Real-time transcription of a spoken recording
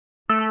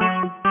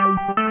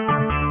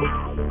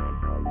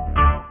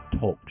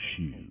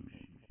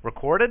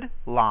Recorded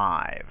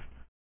live.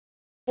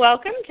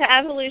 Welcome to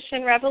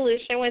Evolution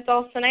Revolution with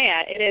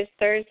Dulcinea. It is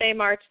Thursday,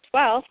 March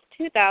 12th,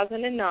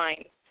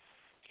 2009.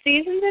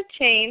 Seasons of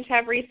change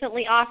have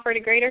recently offered a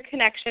greater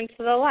connection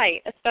to the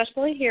light,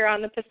 especially here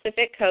on the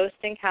Pacific Coast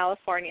in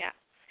California.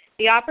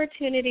 The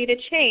opportunity to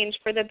change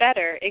for the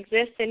better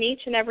exists in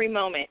each and every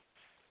moment.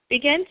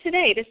 Begin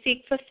today to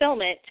seek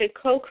fulfillment to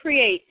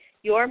co-create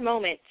your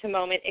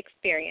moment-to-moment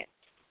experience.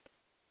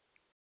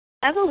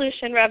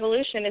 Evolution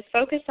Revolution is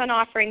focused on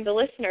offering the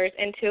listeners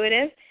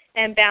intuitive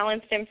and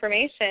balanced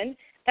information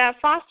that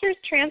fosters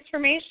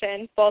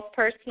transformation both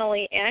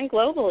personally and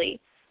globally,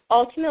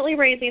 ultimately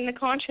raising the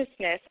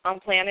consciousness on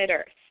planet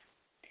Earth.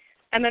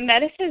 I'm a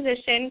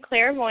metaphysician,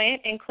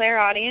 clairvoyant, and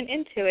clairaudient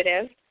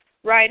intuitive,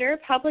 writer,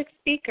 public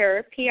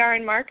speaker, PR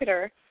and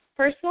marketer,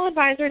 personal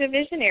advisor to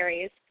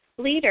visionaries,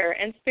 leader,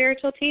 and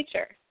spiritual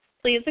teacher.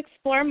 Please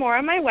explore more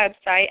on my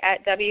website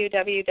at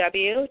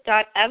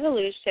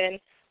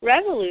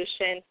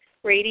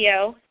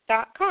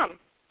www.evolutionrevolutionradio.com.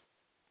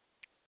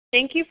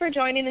 Thank you for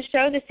joining the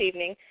show this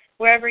evening,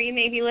 wherever you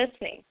may be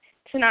listening.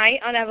 Tonight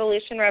on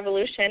Evolution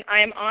Revolution, I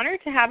am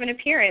honored to have an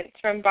appearance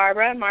from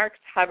Barbara Marx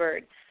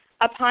Hubbard,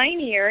 a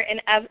pioneer in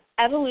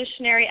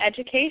evolutionary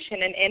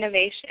education and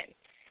innovation.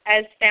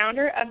 As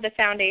founder of the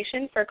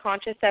Foundation for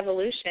Conscious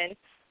Evolution,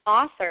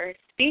 author,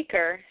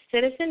 speaker,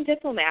 citizen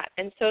diplomat,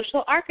 and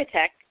social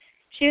architect,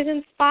 she has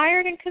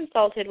inspired and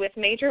consulted with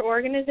major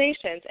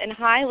organizations and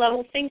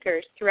high-level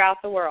thinkers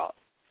throughout the world.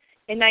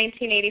 In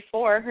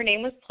 1984, her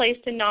name was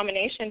placed in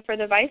nomination for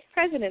the Vice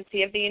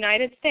Presidency of the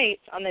United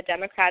States on the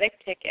Democratic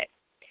ticket.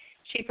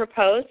 She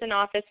proposed an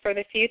office for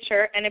the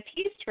future and a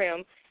peace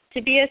room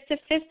to be as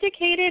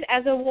sophisticated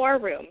as a war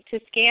room to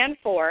scan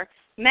for,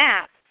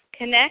 map,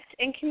 connect,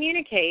 and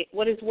communicate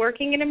what is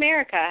working in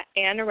America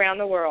and around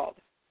the world.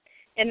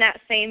 In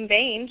that same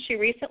vein, she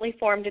recently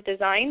formed a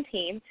design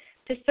team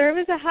to serve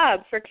as a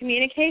hub for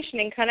communication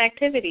and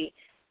connectivity,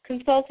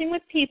 consulting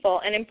with people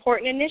and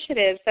important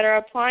initiatives that are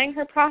applying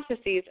her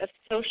processes of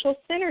social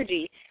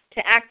synergy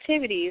to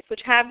activities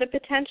which have the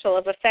potential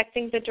of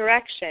affecting the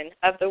direction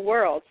of the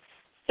world's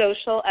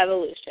social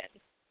evolution.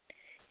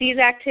 These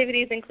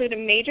activities include a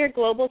major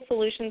global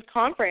solutions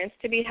conference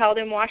to be held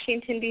in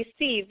Washington,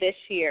 D.C. this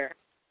year.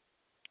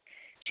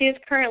 She is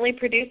currently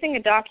producing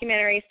a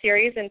documentary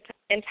series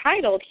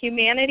entitled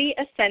Humanity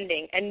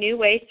Ascending, A New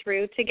Way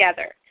Through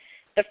Together.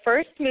 The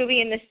first movie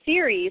in the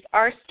series,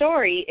 Our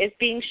Story, is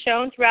being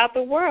shown throughout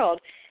the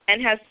world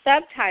and has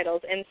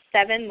subtitles in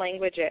 7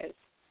 languages.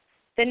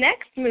 The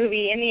next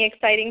movie in the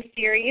exciting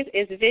series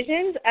is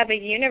Visions of a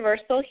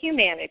Universal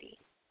Humanity.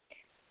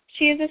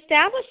 She is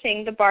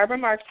establishing the Barbara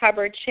Marx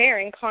Hubbard Chair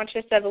in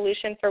Conscious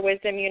Evolution for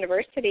Wisdom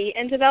University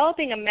and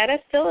developing a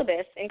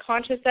meta-syllabus in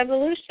Conscious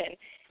Evolution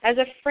as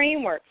a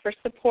framework for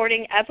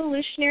supporting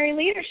evolutionary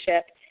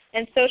leadership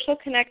and social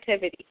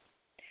connectivity.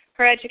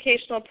 Her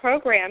educational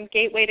program,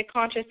 Gateway to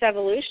Conscious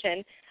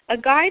Evolution, a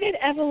guided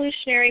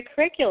evolutionary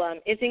curriculum,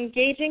 is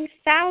engaging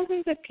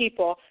thousands of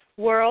people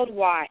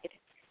worldwide.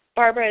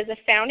 Barbara is a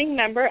founding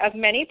member of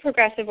many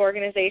progressive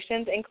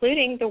organizations,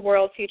 including the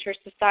World Future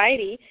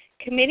Society,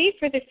 Committee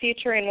for the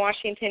Future in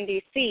Washington,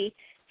 D.C.,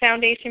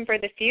 Foundation for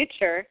the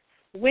Future,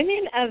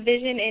 Women of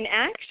Vision in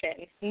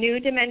Action, New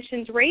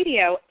Dimensions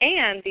Radio,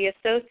 and the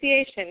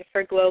Association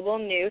for Global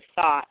New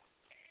Thought.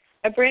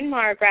 A Bryn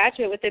Mawr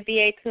graduate with a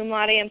B.A. cum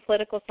laude in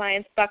political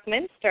science,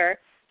 Buckminster,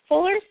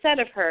 Fuller said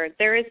of her,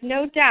 "There is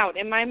no doubt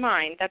in my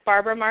mind that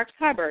Barbara Marx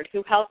Hubbard,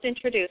 who helped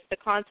introduce the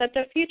concept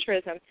of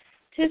futurism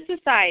to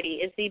society,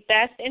 is the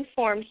best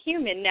informed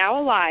human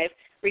now alive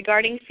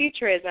regarding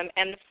futurism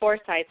and the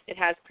foresights it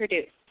has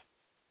produced."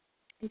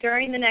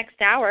 During the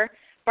next hour,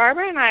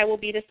 Barbara and I will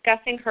be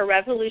discussing her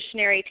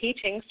revolutionary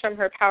teachings from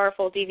her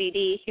powerful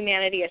DVD,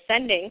 Humanity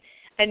Ascending,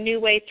 A New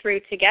Way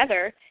Through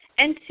Together,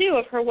 and 2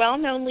 of her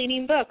well-known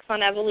leading books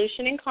on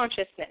evolution and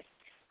consciousness,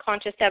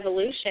 Conscious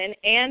Evolution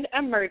and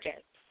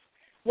Emergence.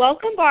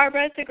 Welcome,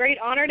 Barbara. It's a great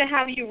honor to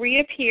have you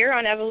reappear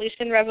on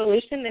Evolution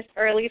Revolution this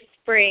early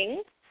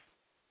spring.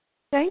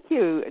 Thank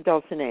you,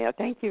 Dulcinea.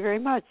 Thank you very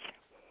much.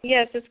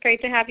 Yes, it's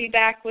great to have you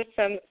back with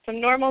some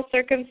normal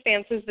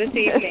circumstances this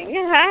evening.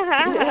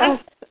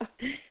 Yes.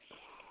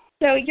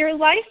 So your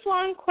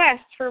lifelong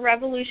quest for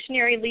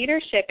revolutionary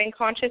leadership and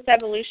conscious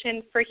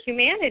evolution for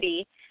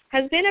humanity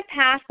has been a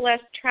path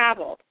less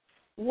traveled.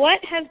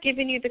 What has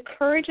given you the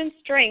courage and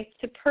strength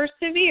to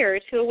persevere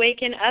to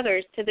awaken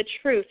others to the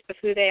truth of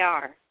who they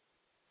are?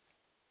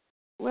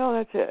 Well,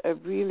 that's a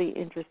really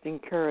interesting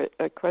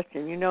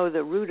question. You know,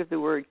 the root of the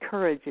word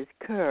courage is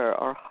cœur,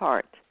 or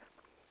heart.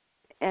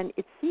 And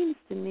it seems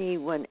to me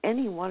when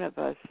any one of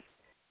us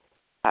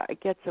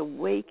gets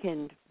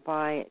awakened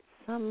by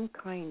some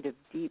kind of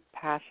deep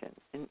passion,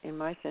 in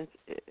my sense,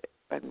 it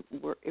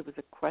was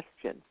a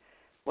question.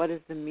 What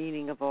is the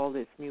meaning of all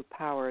this new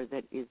power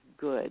that is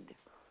good?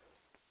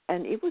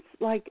 And it was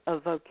like a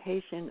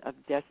vocation of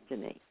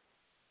destiny.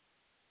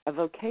 A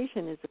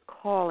vocation is a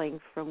calling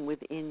from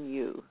within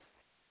you.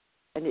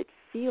 And it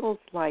feels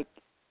like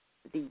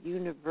the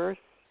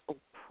universal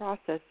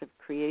process of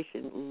creation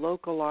creation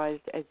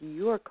localized as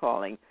your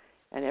calling,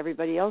 and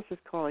everybody else's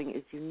calling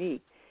is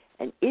unique.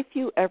 And if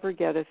you ever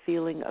get a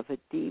feeling of a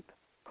deep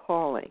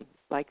calling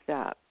like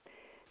that,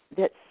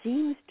 that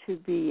seems to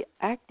be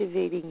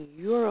activating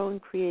your own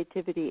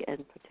creativity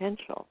and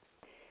potential,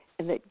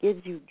 and that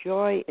gives you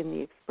joy in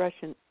the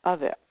expression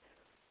of it,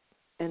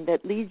 and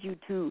that leads you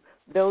to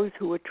those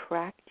who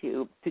attract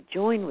you to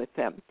join with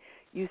them,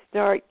 you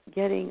start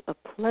getting a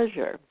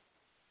pleasure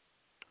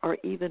or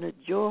even a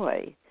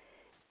joy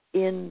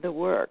in the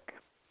work.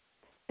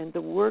 And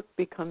the work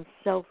becomes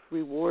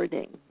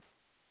self-rewarding.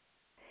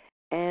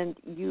 And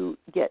you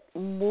get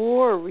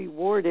more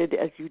rewarded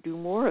as you do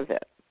more of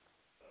it.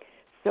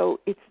 So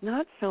it's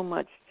not so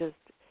much just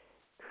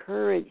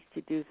courage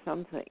to do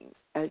something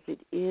as it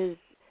is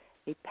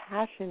a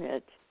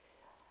passionate,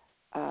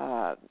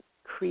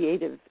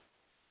 creative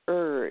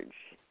urge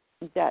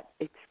that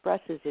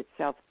expresses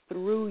itself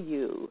through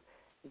you,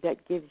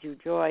 that gives you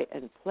joy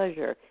and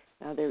pleasure.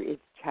 Now, there is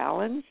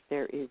challenge,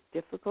 there is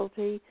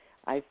difficulty.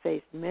 I've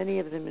faced many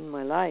of them in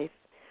my life.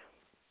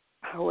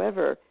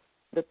 However,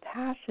 the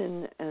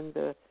passion and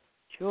the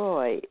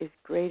joy is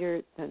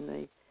greater than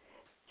the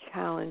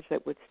challenge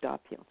that would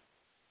stop you.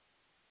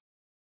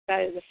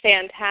 That is a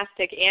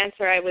fantastic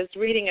answer. I was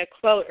reading a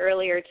quote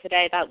earlier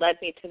today that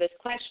led me to this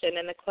question,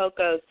 and the quote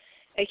goes,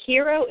 "A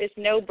hero is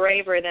no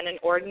braver than an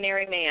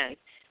ordinary man,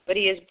 but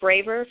he is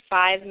braver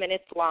 5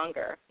 minutes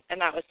longer."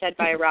 And that was said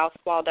by Ralph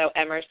Waldo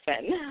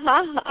Emerson.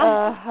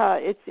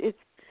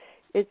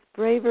 It's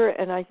braver,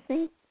 and I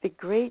think the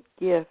great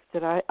gift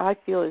that I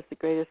feel is the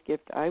greatest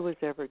gift I was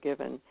ever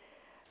given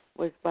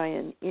was by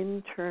an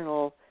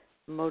internal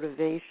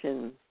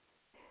motivation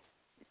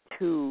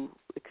to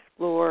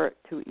explore,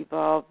 to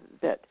evolve,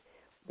 that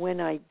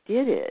when I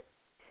did it,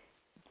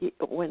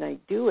 when I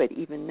do it,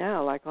 even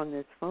now, like on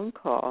this phone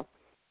call,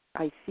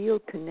 I feel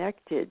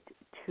connected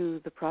to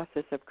the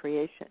process of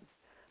creation.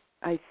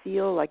 I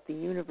feel like the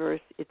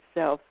universe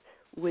itself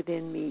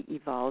within me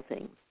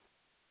evolving.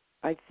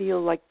 I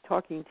feel like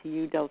talking to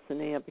you,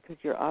 Dulcinea, because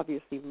you're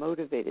obviously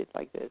motivated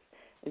like this,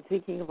 and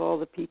thinking of all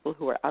the people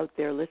who are out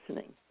there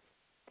listening.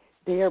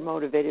 They are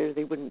motivated or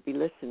they wouldn't be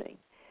listening.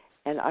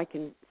 And I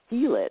can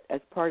feel it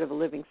as part of a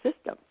living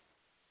system.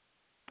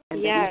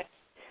 And yes.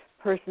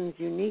 Each person's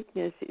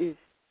uniqueness is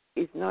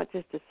not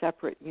just a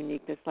separate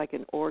uniqueness like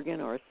an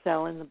organ or a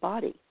cell in the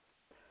body.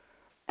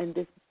 And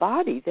this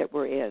body that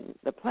we're in,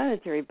 the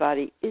planetary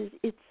body, is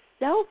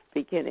itself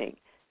beginning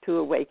to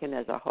awaken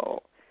as a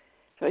whole.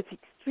 So it's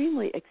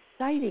extremely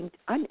exciting.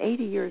 I'm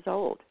 80 years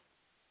old.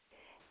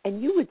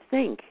 And you would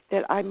think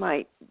that I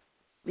might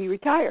be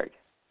retired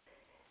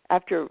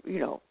after,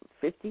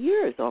 50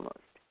 years almost.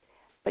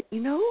 But,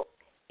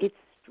 it's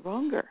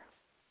stronger.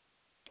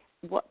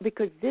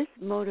 Because this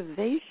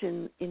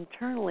motivation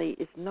internally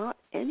is not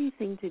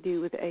anything to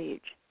do with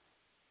age.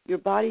 Your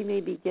body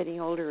may be getting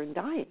older and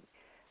dying,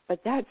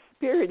 but that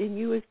spirit in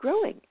you is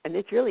growing. And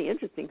it's really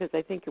interesting because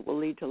I think it will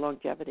lead to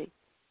longevity.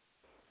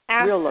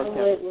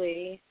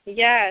 Absolutely.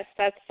 Yes,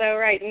 that's so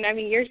right. And,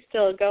 you're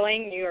still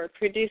going. You're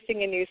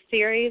producing a new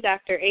series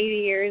after 80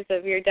 years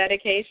of your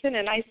dedication,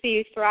 and I see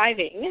you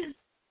thriving.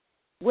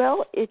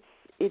 Well, it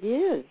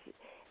is.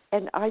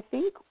 And I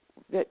think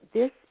that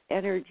this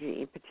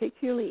energy,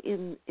 particularly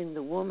in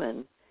the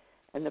woman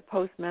and the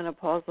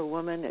postmenopausal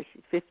woman, as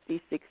she's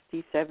 50,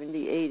 60,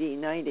 70, 80,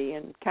 90,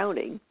 and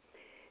counting,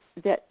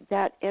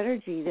 that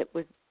energy that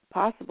was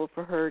possible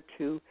for her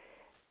to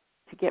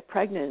get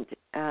pregnant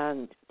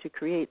and to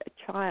create a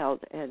child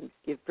and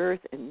give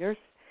birth and nurse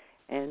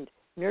and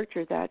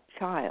nurture that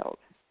child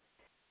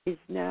is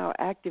now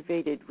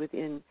activated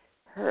within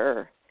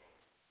her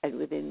and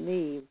within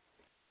me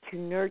to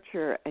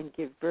nurture and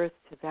give birth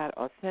to that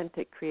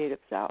authentic creative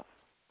self.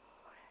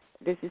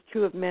 This is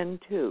true of men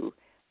too,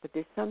 but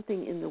there's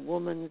something in the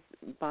woman's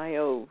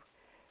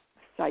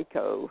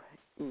bio-psycho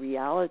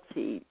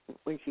reality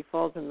when she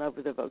falls in love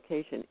with a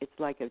vocation. It's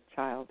like a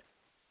child.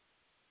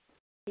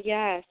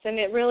 Yes, and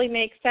it really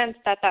makes sense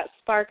that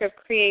spark of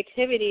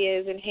creativity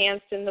is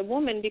enhanced in the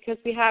woman because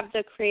we have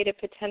the creative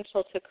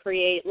potential to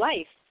create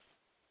life.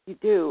 You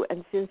do,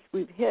 and since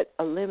we've hit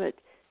a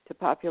limit to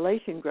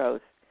population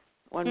growth,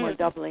 one more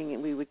doubling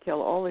and we would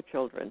kill all the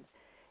children,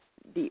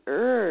 the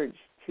urge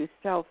to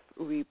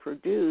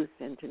self-reproduce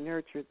and to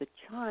nurture the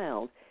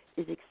child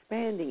is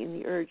expanding in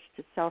the urge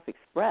to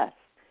self-express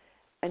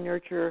and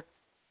nurture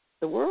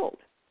the world.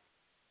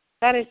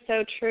 That is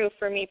so true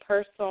for me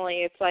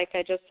personally. It's like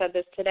I just said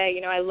this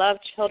today. I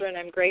love children.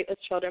 I'm great with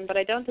children, but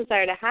I don't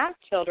desire to have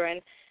children.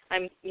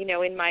 I'm,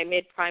 in my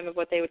mid-prime of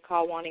what they would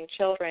call wanting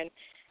children.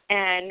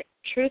 And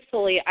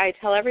truthfully, I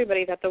tell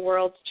everybody that the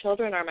world's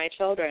children are my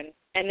children.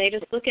 And they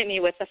just look at me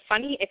with a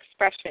funny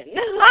expression.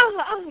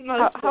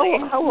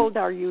 How old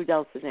are you,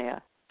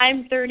 Dulcinea?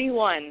 I'm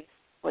 31.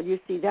 Well, you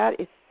see, that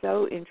is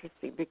so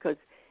interesting because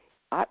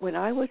when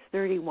I was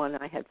 31,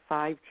 I had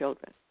 5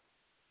 children.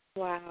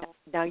 Wow.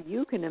 Now,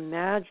 you can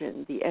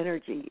imagine the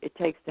energy it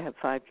takes to have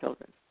 5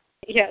 children.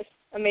 Yes,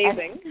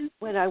 amazing. And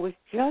when I was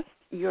just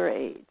your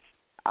age,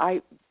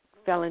 I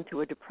fell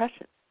into a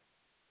depression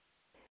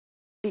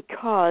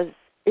because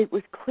it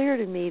was clear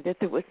to me that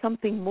there was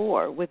something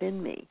more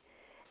within me.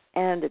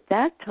 And at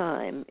that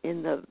time,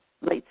 in the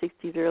late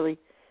 50s, early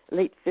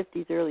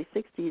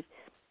 60s,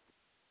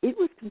 it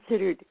was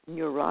considered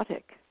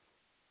neurotic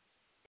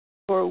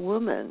for a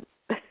woman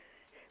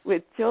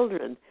with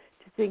children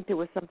to think there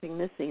was something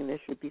missing and there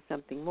should be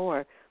something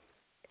more.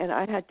 And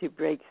I had to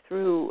break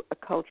through a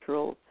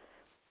cultural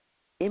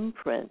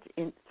imprint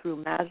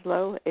through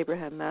Maslow,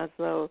 Abraham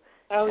Maslow,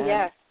 Oh,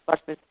 yes.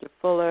 Buckminster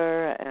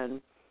Fuller,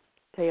 and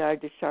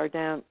Teilhard de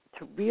Chardin,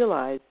 to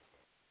realize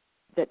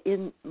that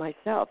in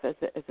myself as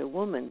a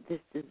woman, this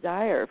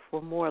desire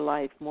for more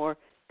life, more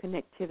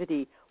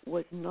connectivity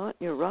was not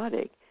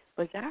neurotic,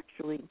 was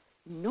actually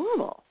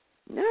normal,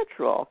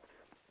 natural.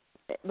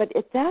 But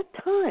at that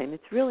time,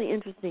 it's really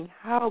interesting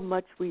how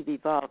much we've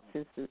evolved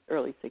since the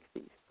early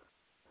 60s,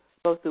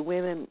 both the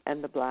women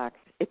and the blacks.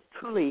 It's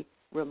truly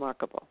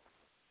remarkable.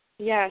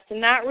 Yes,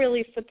 and that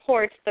really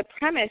supports the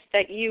premise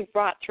that you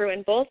brought through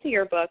in both of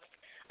your books.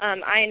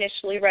 I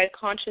initially read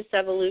Conscious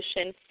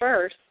Evolution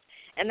first,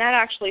 and that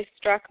actually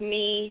struck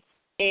me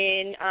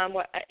in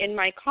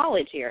my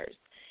college years.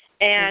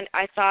 And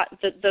I thought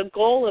that the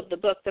goal of the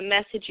book, the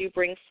message you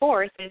bring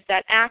forth, is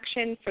that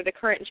action for the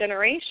current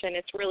generation,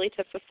 it's really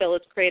to fulfill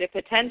its creative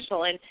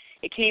potential. And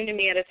it came to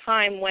me at a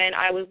time when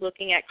I was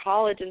looking at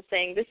college and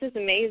saying, this is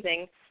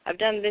amazing. I've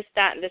done this,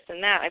 that, and this,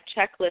 and that. I've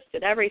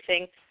checklisted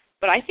everything.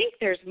 But I think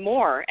there's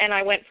more. And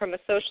I went from a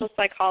social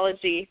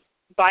psychology,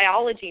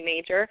 biology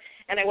major,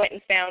 and I went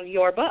and found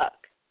your book.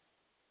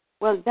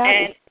 Well,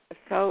 that is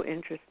so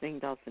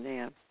interesting,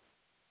 Dulcinea.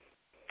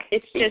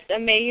 It's just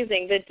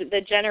amazing,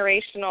 the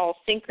generational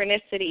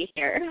synchronicity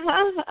here.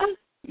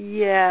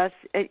 Yes,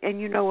 and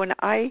you know, when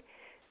I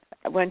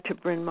went to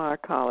Bryn Mawr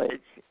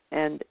College,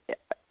 and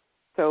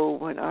so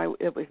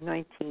it was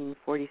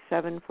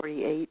 1947,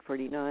 48,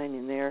 49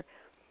 in there,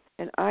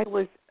 and I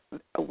was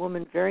a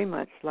woman very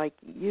much like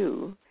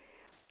you,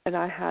 and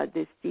I had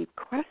this deep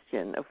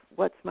question of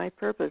what's my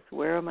purpose,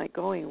 where am I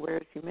going, where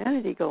is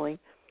humanity going,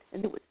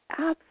 and there was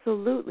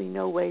absolutely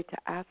no way to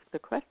ask the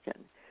question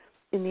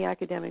in the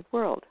academic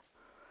world.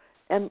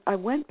 And I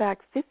went back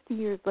 50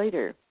 years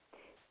later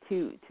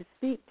to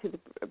speak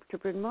to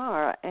Bryn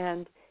Mawr,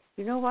 and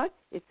you know what?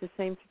 It's the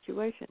same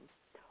situation.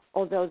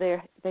 Although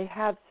they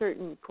have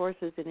certain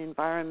courses in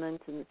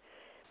environment, and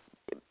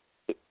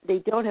they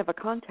don't have a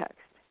context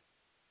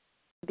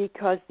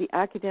because the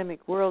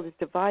academic world is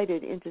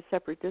divided into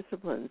separate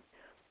disciplines.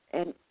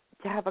 And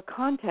to have a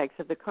context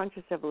of the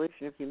conscious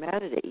evolution of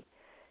humanity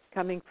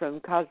coming from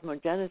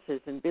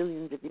cosmogenesis and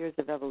billions of years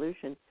of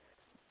evolution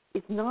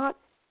is not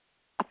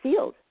a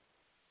field.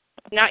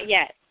 Not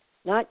yet.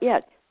 Not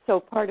yet. So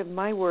part of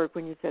my work,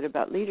 when you said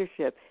about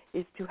leadership,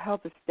 is to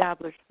help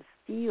establish the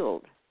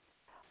field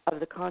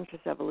of the conscious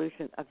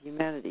evolution of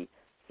humanity,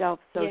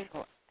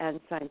 social, and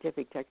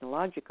scientific,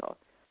 technological.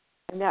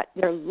 And that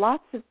there are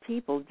lots of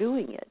people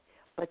doing it,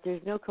 but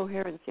there's no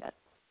coherence yet.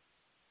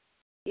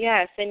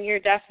 Yes, and you're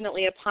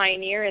definitely a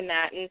pioneer in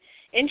that. And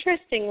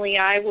interestingly,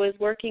 I was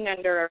working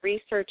under a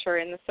researcher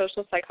in the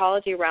social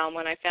psychology realm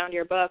when I found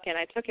your book, and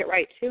I took it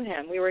right to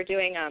him. We were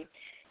doing,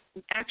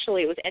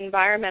 actually, it was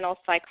environmental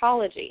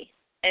psychology.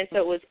 And so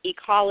it was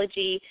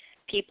ecology,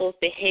 people's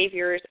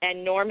behaviors,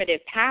 and normative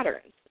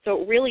patterns.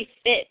 So it really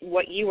fit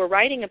what you were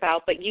writing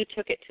about, but you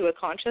took it to a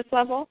conscious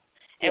level,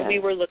 and we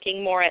were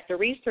looking more at the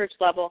research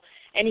level.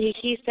 And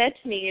he said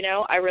to me, you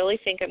know, I really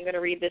think I'm going to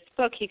read this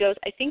book. He goes,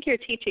 I think you're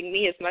teaching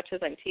me as much as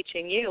I'm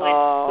teaching you.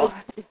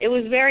 And it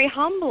was very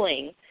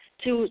humbling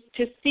to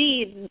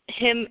see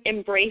him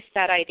embrace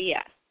that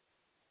idea.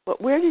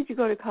 But where did you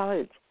go to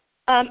college?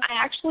 I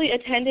actually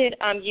attended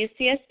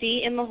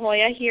UCSD in La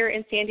Jolla here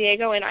in San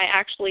Diego, and I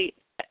actually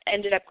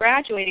ended up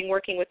graduating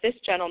working with this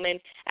gentleman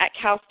at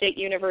Cal State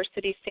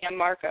University San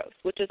Marcos,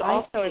 which is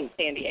also in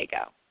San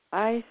Diego.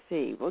 I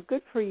see. Well,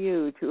 good for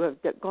you to have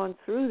gone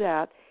through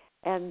that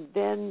and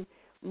then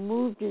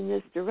moved in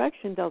this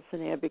direction,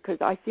 Dulcinea, because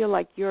I feel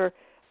like you're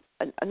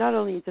not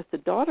only just a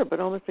daughter, but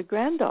almost a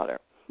granddaughter.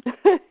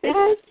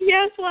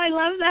 Yes, well, I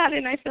love that,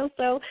 and I feel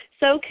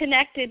so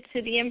connected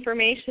to the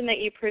information that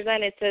you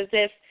present. It's as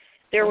if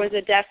there was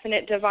a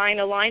definite divine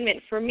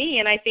alignment for me,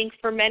 and I think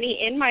for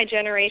many in my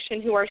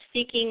generation who are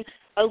seeking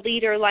a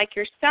leader like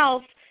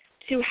yourself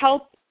to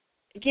help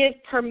give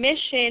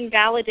permission,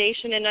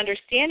 validation, and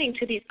understanding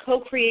to these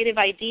co-creative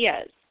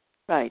ideas.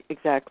 Right,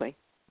 exactly.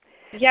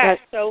 Yes,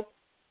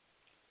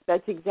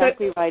 that's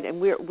exactly right, and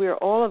we're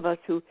all of us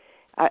who,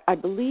 I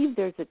believe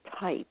there's a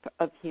type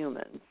of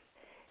humans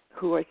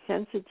who are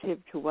sensitive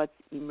to what's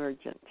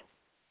emergent,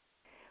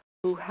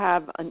 who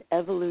have an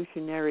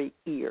evolutionary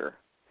ear.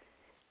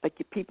 Like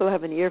people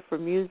have an ear for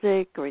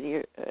music or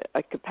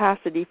a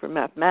capacity for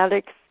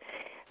mathematics.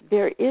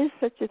 There is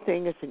such a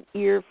thing as an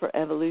ear for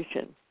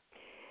evolution,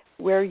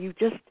 where you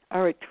just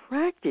are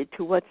attracted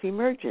to what's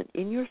emergent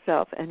in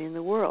yourself and in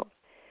the world.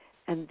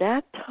 And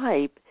that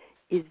type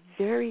is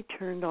very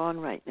turned on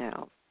right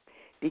now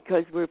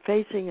because we're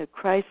facing a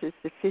crisis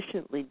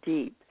sufficiently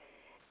deep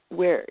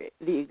where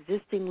the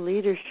existing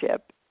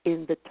leadership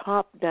in the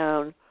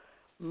top-down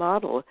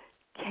model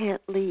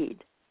can't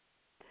lead.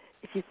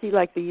 If you see,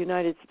 like the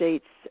United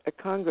States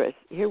Congress,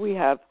 here we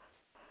have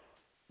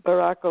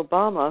Barack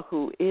Obama,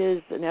 who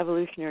is an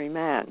evolutionary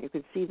man. You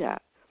can see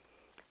that.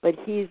 But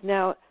he's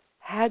now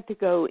had to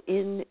go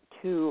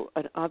into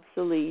an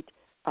obsolete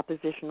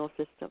oppositional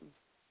system.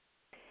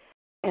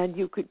 And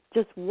you could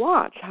just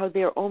watch how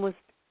they're almost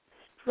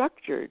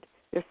structured.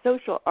 Their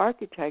social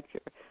architecture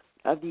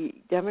of the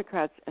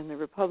Democrats and the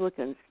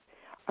Republicans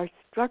are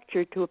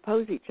structured to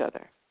oppose each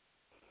other.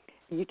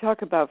 And you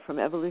talk about from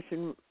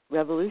evolution,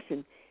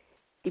 revolution.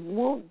 It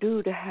won't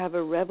do to have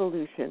a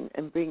revolution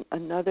and bring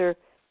another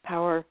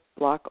power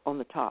block on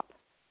the top.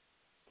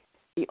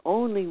 The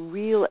only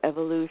real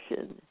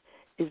evolution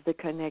is the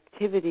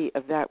connectivity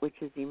of that which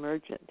is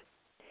emergent.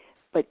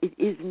 But it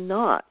is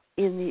not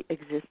in the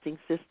existing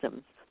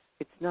systems.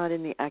 It's not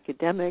in the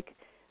academic,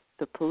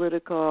 the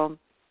political,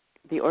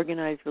 the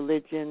organized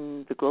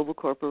religion, the global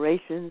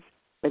corporations,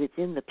 but it's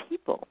in the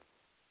people.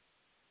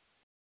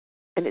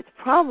 And it's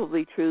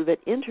probably true that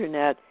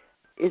internet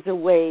is a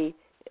way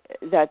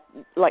that,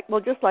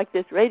 just like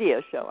this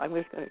radio show, I'm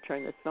just going to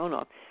turn this phone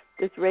off.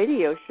 This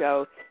radio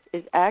show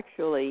is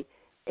actually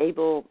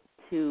able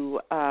to,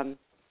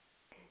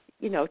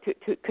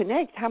 to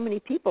connect how many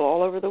people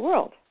all over the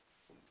world.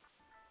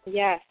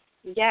 Yes,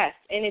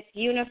 and it's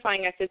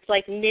unifying us. It's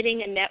like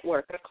knitting a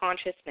network of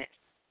consciousness.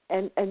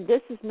 And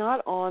this is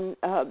not on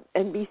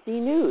NBC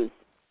News,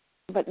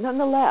 but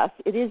nonetheless,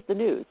 it is the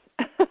news.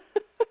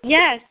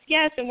 Yes,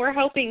 and we're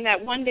hoping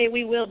that one day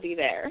we will be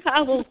there.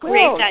 We'll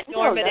create that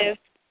normative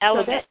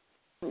element.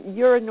 So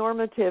you're a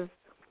normative.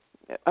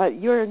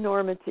 You're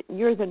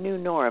the new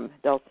norm,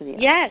 Dulcinea.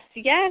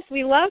 Yes,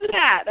 we love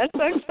that. That's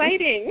so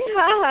exciting.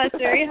 It's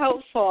very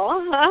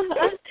hopeful.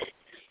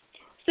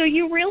 So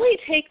you really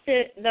take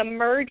the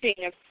merging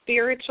of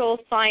spiritual,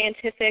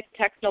 scientific,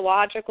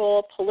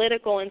 technological,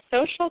 political, and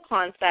social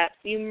concepts.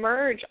 You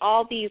merge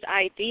all these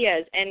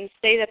ideas and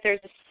say that there's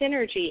a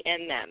synergy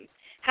in them.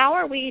 How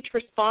are we each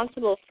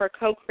responsible for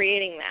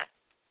co-creating that?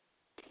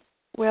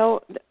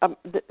 Well,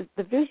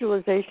 the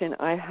visualization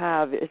I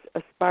have is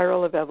a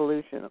spiral of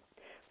evolution,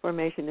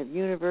 formation of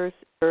universe,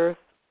 earth,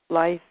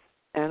 life,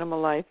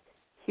 animal life,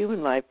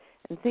 human life,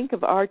 and think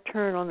of our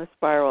turn on the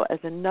spiral as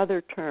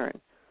another turn.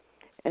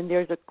 And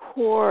there's a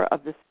core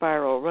of the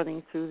spiral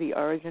running through the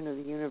origin of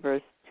the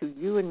universe to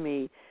you and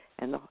me,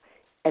 and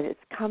it's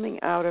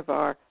coming out of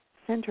our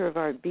center of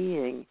our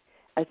being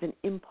as an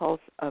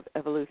impulse of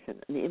evolution,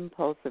 an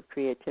impulse of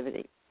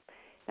creativity.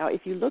 Now,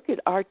 if you look at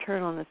our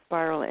turn on the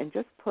spiral and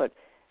just put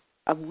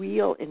a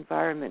real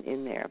environment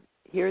in there,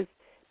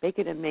 make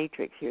it a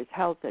matrix. Here's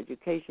health,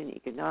 education,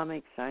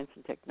 economics, science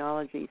and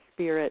technology,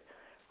 spirit,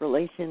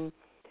 relation,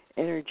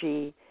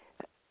 energy,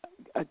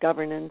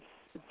 governance,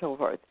 and so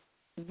forth.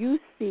 You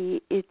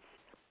see it's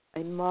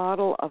a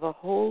model of a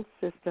whole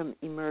system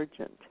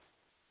emergent.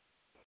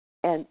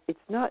 And it's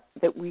not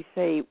that we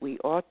say we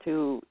ought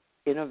to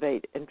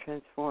innovate and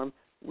transform.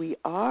 We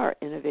are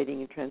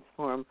innovating and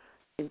transform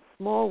in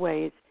small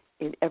ways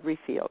in every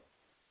field.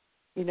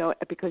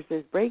 Because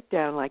there's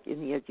breakdown, like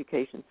in the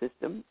education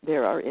system,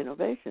 there are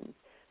innovations.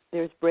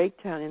 There's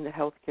breakdown in the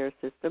healthcare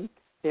system,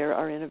 there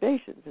are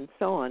innovations, and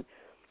so on.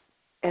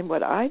 And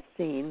what I've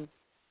seen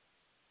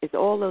is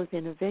all those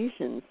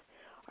innovations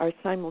are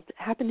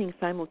happening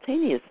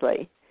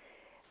simultaneously.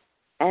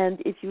 And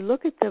if you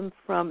look at them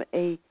from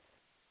a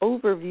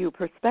overview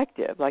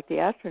perspective, like the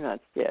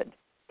astronauts did,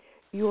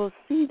 you will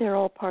see they're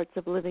all parts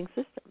of a living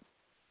system.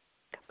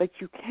 But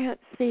you can't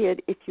see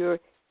it if you're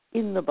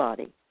in the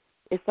body.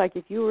 It's like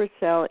if you were a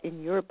cell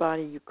in your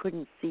body, you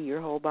couldn't see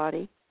your whole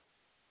body.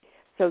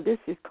 So this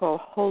is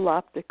called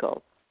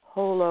holoptical,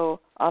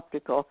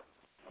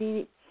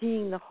 seeing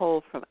the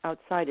whole from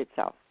outside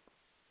itself.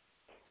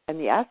 And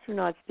the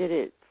astronauts did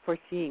it for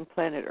seeing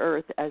planet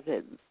Earth as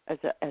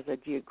a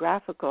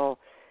geographical,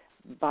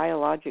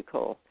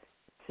 biological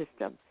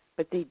system,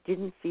 but they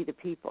didn't see the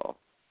people.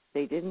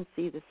 They didn't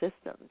see the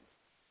systems.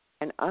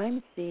 And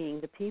I'm seeing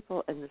the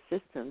people and the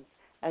systems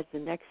as the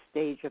next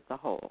stage of the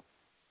whole.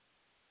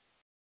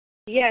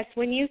 Yes,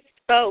 when you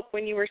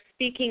were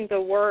speaking the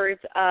words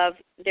of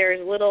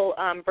there's little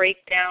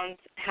breakdowns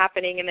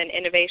happening and then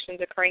innovations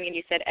occurring, and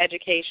you said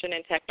education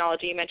and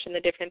technology, you mentioned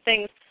the different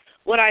things.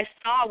 What I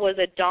saw was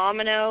a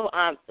domino,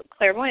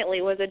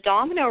 clairvoyantly, was a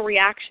domino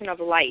reaction of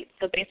light.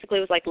 So basically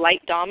it was like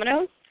light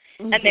dominoes,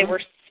 and they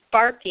were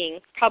sparking,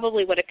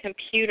 probably what a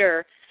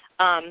computer,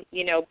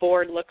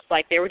 board looks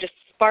like. They were just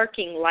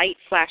sparking light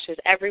flashes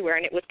everywhere,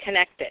 and it was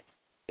connected.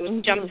 It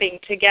was jumping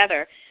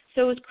together.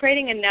 So it was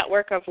creating a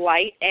network of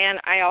light, and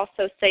I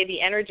also say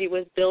the energy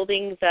was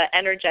building the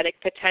energetic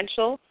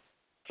potential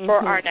for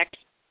our next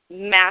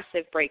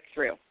massive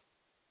breakthrough.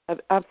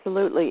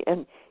 Absolutely.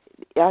 And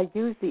I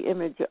use the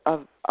image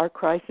of our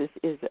crisis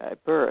is a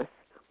birth,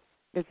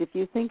 because if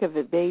you think of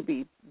a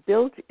baby,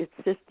 built its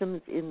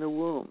systems in the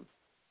womb,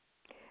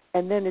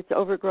 and then it's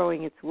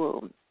overgrowing its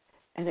womb,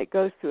 and it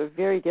goes through a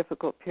very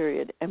difficult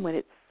period. And when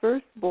it's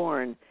first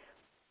born,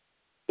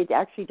 it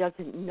actually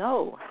doesn't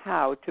know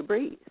how to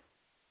breathe.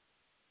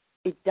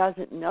 It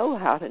doesn't know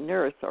how to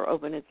nurse or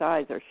open its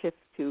eyes or shift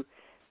to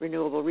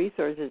renewable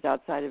resources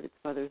outside of its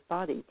mother's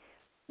body.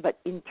 But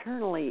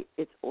internally,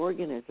 its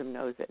organism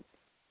knows it.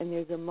 And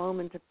there's a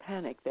moment of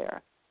panic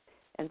there.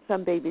 And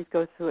some babies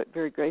go through it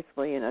very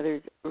gracefully, and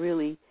others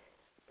really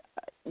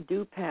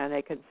do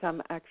panic, and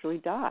some actually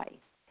die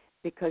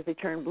because they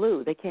turn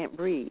blue. They can't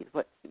breathe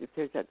if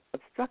there's an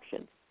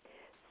obstruction.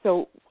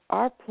 So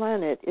our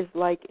planet is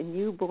like a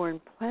newborn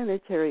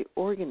planetary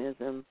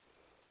organism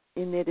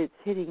in that it's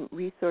hitting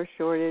resource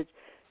shortage,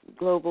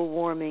 global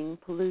warming,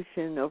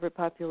 pollution,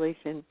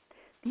 overpopulation.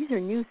 These are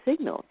new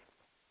signals.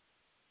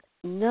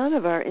 None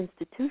of our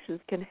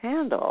institutions can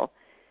handle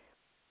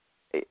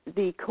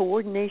the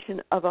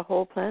coordination of a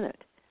whole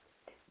planet.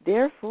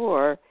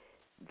 Therefore,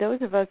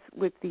 those of us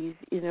with these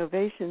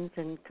innovations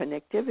and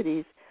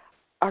connectivities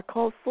are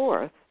called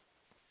forth.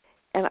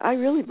 And I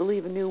really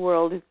believe a new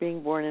world is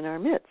being born in our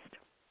midst.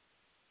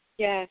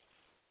 Yes.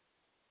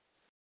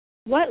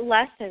 What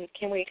lessons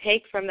can we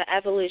take from the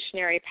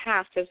evolutionary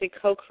past as we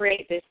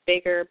co-create this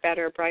bigger,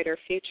 better, brighter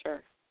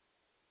future?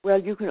 Well,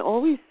 you can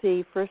always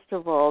see, first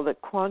of all, that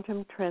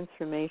quantum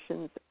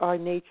transformations are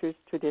nature's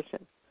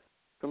tradition,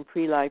 from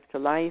pre-life to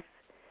life,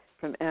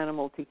 from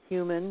animal to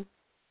human.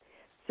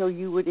 So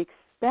you would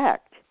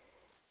expect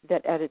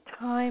that at a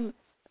time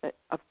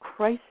of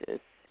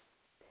crisis,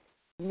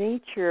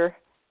 nature,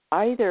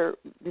 either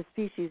the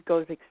species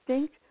goes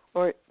extinct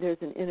or there's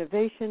an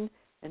innovation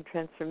and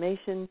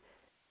transformation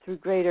through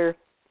greater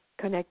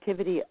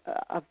connectivity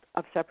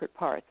of separate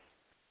parts.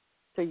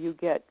 So you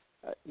get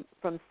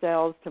from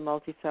cells to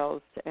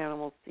multicells to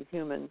animals to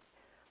humans.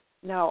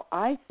 Now,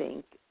 I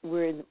think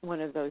we're in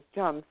one of those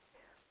jumps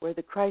where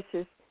the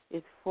crisis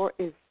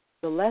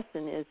the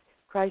lesson is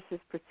crisis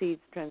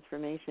precedes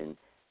transformation,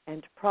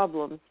 and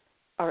problems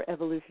are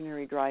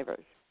evolutionary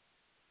drivers.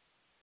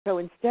 So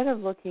instead of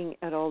looking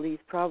at all these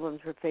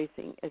problems we're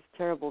facing as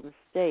terrible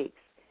mistakes,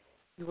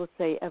 you will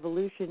say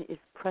evolution is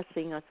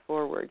pressing us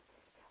forward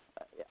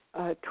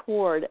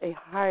toward a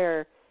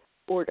higher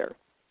order,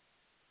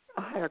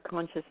 a higher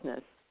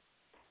consciousness.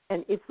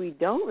 And if we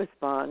don't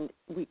respond,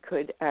 we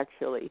could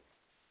actually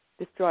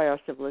destroy our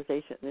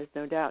civilization. There's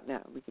no doubt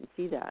now. We can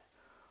see that.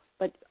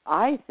 But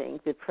I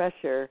think the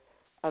pressure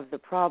of the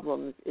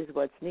problems is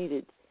what's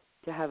needed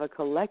to have a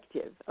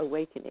collective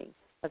awakening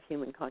of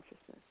human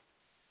consciousness.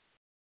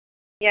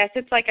 Yes,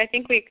 it's like I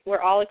think we're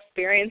all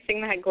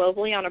experiencing that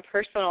globally on a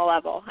personal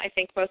level. I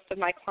think most of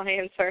my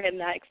clients are in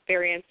that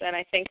experience, and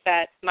I think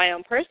that my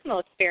own personal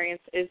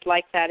experience is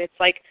like that. It's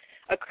like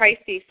a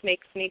crisis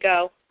makes me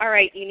go, all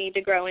right, you need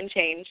to grow and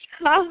change.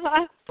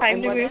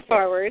 Time to move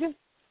forward.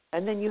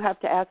 And then you have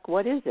to ask,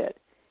 what is it?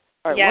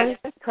 Or yes. What is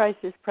this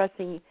crisis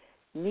pressing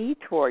me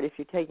toward if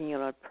you're taking it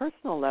on a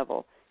personal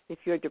level? If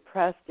you're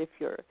depressed, if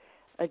you're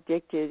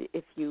addicted,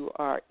 if you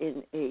are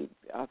in a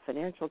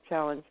financial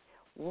challenge,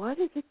 what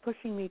is it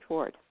pushing me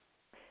toward?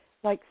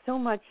 Like so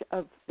much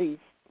of these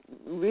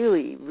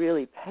really,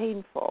 really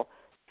painful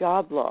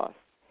job loss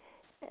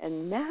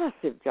and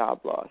massive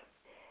job loss,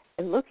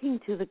 and looking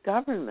to the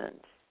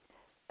government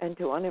and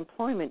to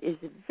unemployment is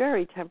a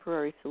very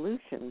temporary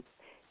solution.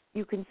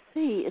 You can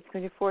see it's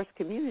going to force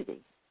community.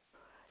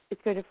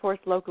 It's going to force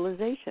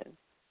localization.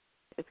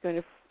 It's going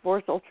to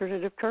force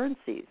alternative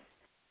currencies.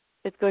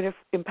 It's going to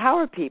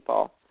empower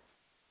people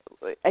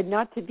and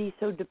not to be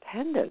so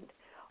dependent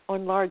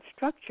on large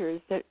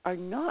structures that are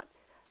not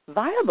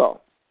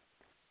viable.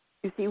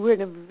 You see, we're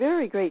in a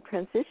very great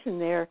transition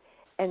there,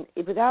 and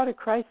without a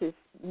crisis,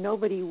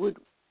 nobody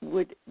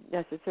would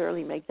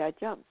necessarily make that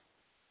jump.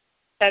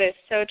 That is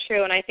so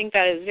true, and I think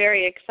that is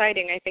very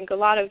exciting. I think a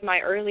lot of my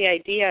early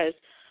ideas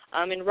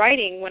in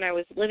writing when I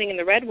was living in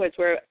the Redwoods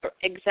were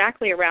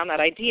exactly around that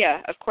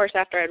idea. Of course,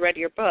 after I'd read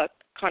your book,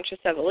 Conscious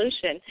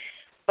Evolution,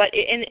 but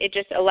it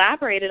just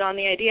elaborated on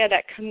the idea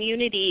that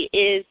community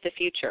is the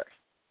future.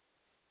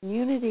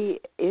 Community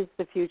is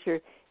the future.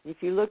 If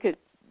you look at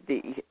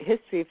the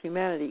history of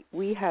humanity,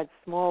 we had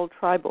small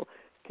tribal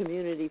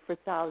community for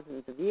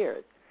thousands of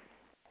years.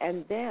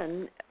 And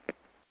then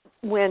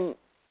when,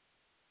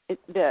 as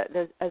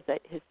the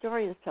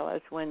historians tell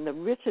us, when the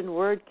written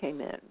word came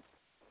in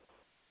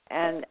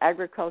and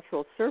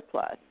agricultural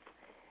surplus,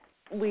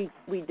 we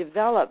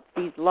developed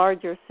these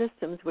larger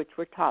systems which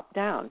were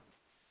top-down.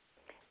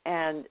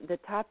 And the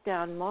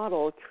top-down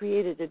model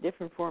created a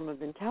different form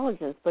of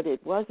intelligence, but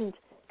it wasn't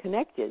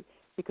connected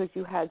because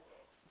you had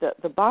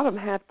the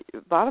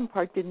bottom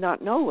part did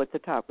not know what the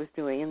top was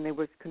doing, and there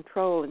was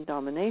control and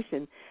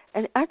domination,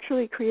 and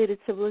actually created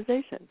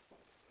civilization.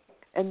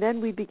 And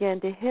then we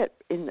began to hit,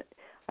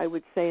 I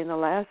would say in the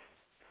last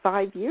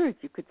 5 years,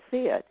 you could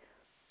see it,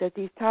 that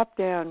these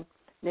top-down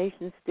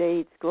nation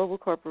states, global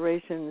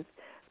corporations,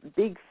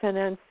 big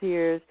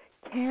financiers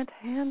can't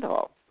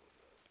handle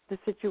the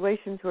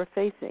situations we're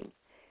facing.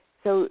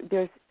 So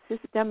there's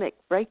systemic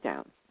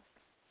breakdown.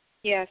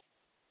 Yes.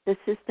 The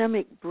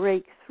systemic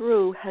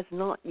breakthrough has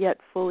not yet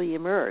fully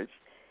emerged,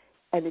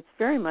 and it's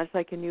very much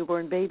like a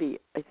newborn baby.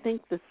 I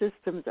think the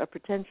systems are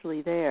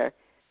potentially there,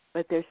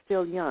 but they're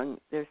still young.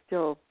 They're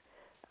still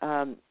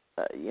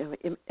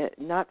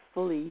not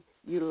fully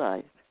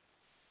utilized.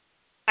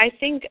 I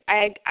think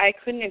I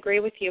couldn't agree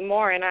with you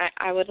more, and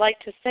I would like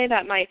to say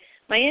that my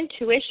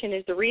intuition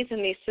is the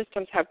reason these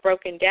systems have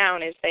broken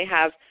down is they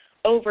have,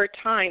 over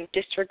time,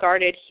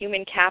 disregarded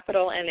human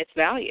capital and its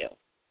value.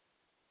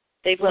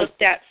 They've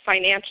looked at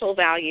financial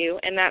value,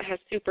 and that has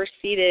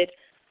superseded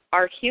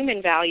our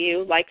human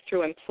value, like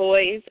through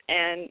employees,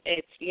 and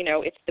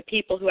it's the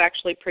people who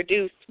actually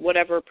produce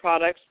whatever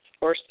products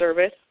or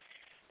service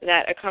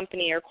that a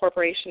company or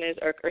corporation is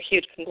or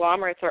huge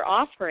conglomerates are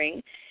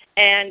offering.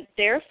 And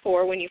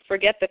therefore, when you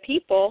forget the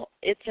people,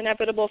 it's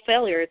inevitable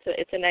failure.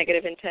 It's a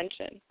negative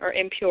intention or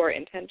impure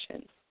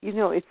intention.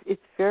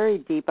 It's very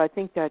deep. I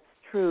think that's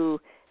true.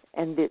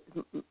 And the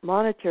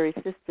monetary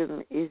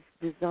system is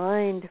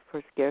designed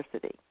for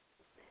scarcity.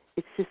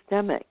 It's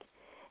systemic.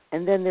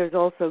 And then there's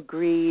also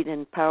greed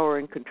and power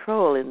and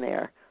control in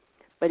there.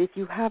 But if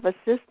you have a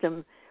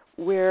system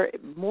where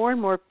more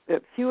and more,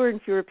 fewer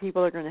and fewer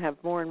people are going to have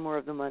more and more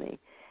of the money,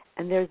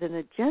 and there's an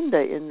agenda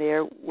in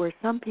there where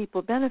some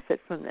people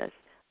benefit from this,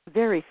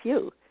 very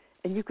few.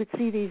 And you could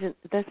see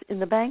that's in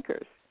the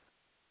bankers.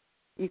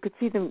 You could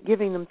see them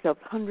giving themselves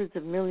hundreds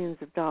of millions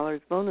of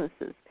dollars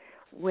bonuses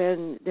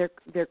when their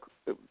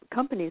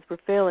companies were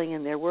failing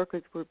and their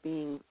workers were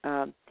being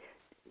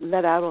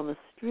let out on the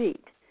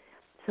street.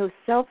 So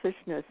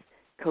selfishness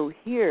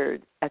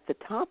cohered at the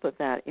top of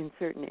that in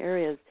certain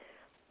areas.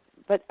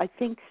 But I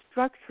think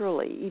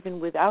structurally, even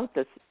without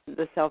the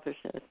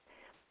selfishness,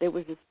 there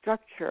was a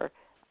structure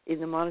in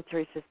the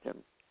monetary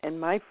system. And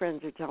my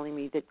friends are telling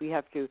me that we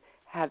have to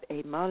have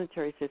a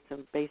monetary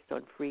system based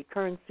on free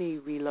currency,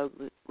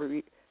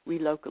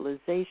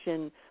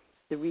 relocalization,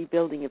 the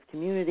rebuilding of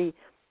community.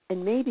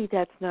 And maybe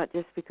that's not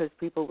just because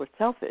people were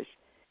selfish.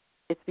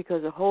 It's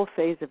because a whole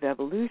phase of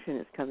evolution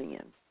is coming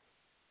in.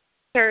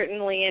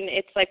 Certainly, and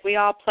it's like we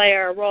all play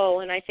our role,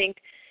 and I think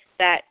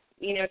that,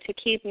 to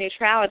keep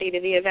neutrality to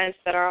the events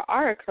that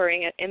are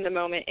occurring in the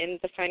moment in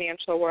the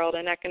financial world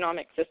and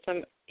economic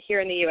system here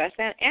in the U.S.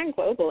 and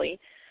globally,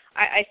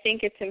 I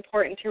think it's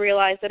important to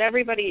realize that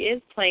everybody is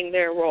playing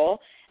their role,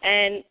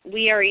 and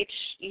we are each,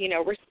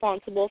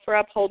 responsible for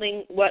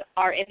upholding what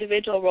our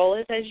individual role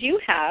is, as you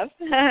have,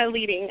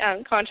 leading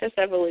conscious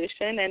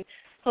evolution, and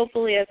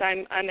hopefully as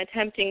I'm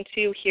attempting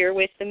to here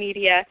with the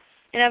media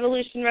and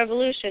Evolution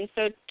Revolution,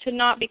 so to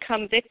not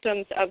become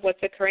victims of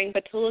what's occurring,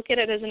 but to look at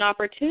it as an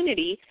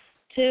opportunity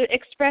to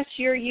express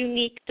your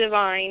unique,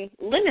 divine,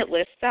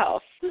 limitless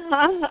self.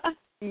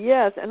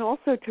 Yes, and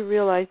also to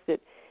realize that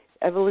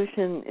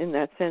evolution in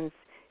that sense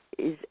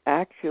is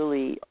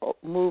actually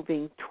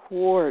moving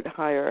toward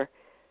higher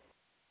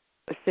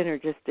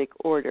synergistic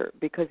order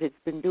because it's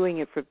been doing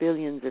it for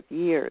billions of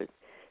years.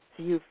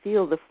 So you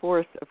feel the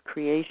force of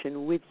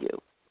creation with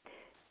you.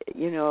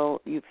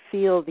 You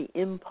feel the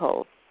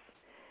impulse,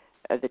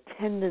 the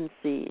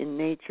tendency in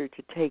nature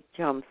to take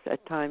jumps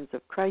at times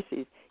of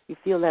crises. You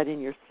feel that in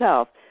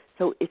yourself.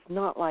 So it's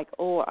not like,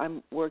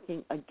 I'm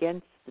working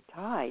against the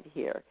tide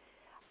here.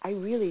 I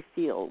really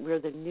feel we're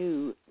the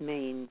new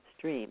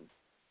mainstream.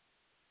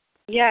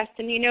 Yes,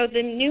 and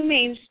the new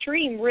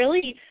mainstream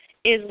really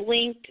is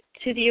linked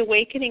to the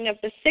awakening of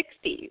the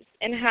 60s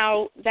and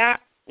how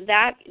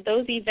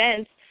those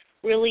events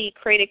really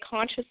created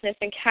consciousness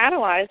and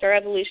catalyzed our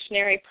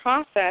evolutionary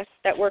process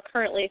that we're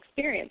currently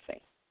experiencing.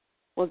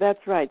 Well,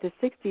 that's right. The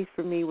 60s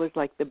for me was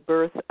like the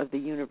birth of the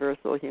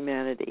universal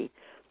humanity.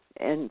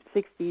 And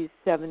 60s,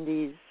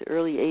 70s,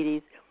 early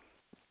 80s.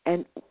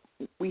 And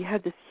we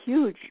had this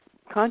huge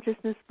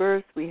consciousness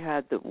burst. We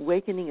had the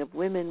awakening of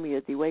women. We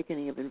had the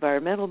awakening of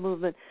environmental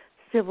movement,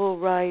 civil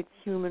rights,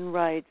 human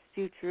rights,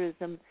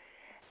 futurism.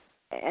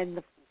 And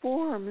the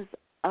forms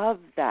of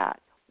that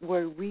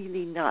were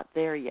really not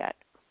there yet.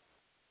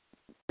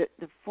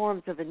 The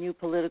forms of a new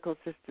political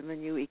system, a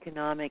new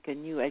economic, a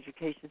new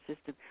education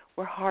system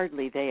were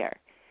hardly there.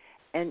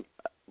 And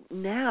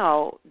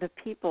now the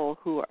people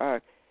who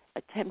are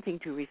attempting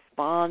to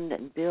respond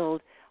and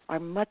build are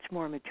much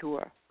more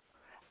mature.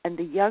 And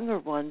the younger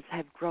ones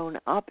have grown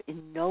up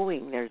in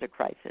knowing there's a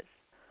crisis.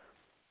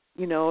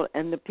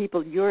 And the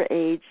people your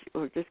age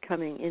or just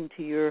coming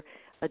into your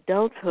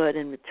adulthood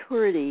and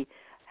maturity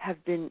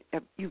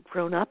you've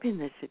grown up in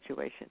this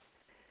situation.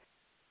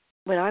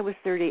 When I was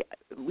 30,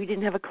 we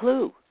didn't have a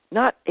clue,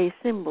 not a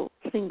single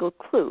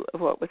clue of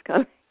what was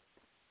coming.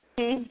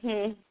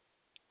 Mm-hmm.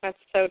 That's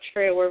so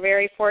true. We're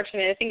very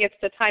fortunate. I think it's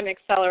the time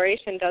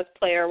acceleration does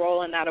play a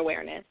role in that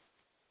awareness.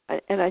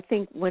 And I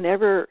think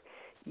whenever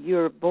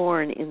you're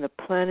born in the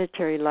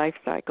planetary life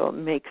cycle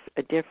makes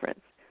a difference.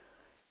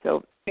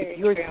 So if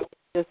you're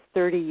just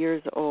 30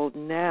 years old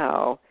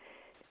now,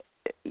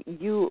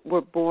 you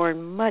were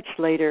born much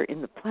later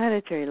in the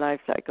planetary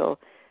life cycle.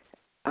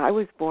 I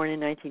was born in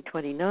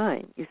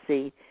 1929, you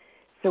see.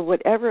 So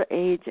whatever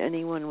age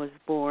anyone was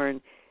born,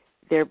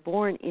 they're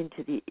born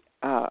into the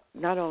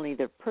not only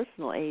their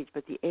personal age,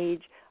 but the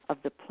age of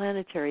the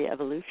planetary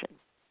evolution.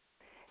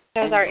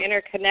 Shows our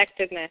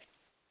interconnectedness.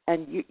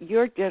 And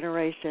your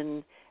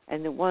generation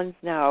and the ones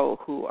now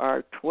who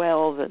are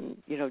 12 and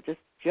just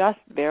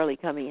barely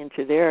coming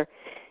into their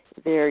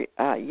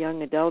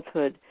young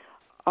adulthood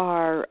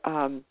are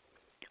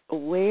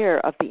aware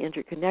of the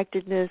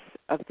interconnectedness,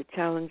 of the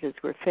challenges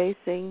we're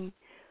facing,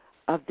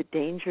 of the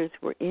dangers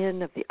we're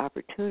in, of the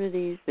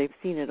opportunities. They've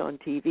seen it on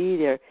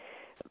TV.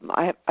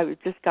 I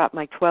just got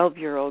my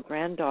 12-year-old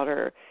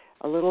granddaughter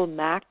a little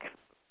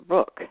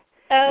MacBook.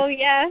 Oh,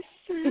 yes.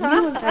 Can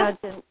you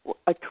imagine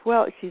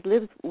she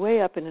lives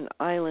way up in an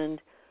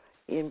island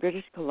in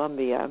British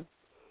Columbia,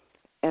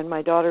 and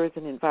my daughter is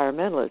an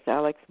environmentalist,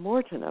 Alex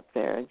Morton, up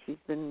there, and she's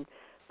been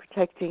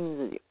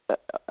protecting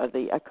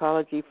the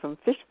ecology from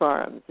fish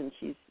farms, and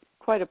she's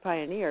quite a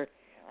pioneer.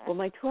 Well,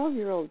 my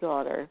 12-year-old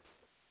daughter,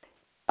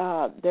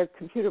 their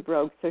computer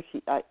broke, so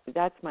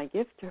that's my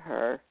gift to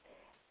her.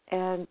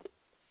 And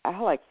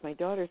Alex, my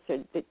daughter,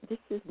 said that this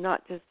is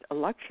not just a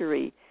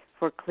luxury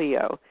for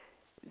Cleo.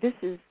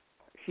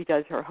 She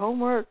does her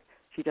homework,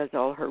 she does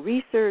all her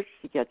research,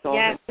 she gets all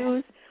her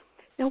news.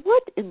 Now,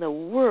 what in the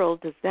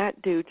world does that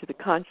do to the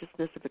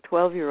consciousness of a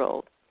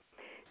 12-year-old?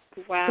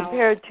 Wow.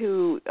 Compared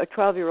to a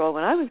 12-year-old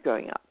when I was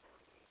growing up?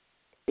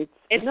 It's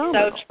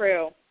phenomenal. So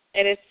true.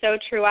 It is so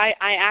true. I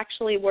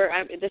actually work,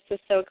 this is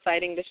so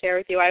exciting to share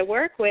with you. I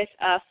work with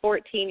a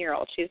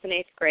 14-year-old. She's in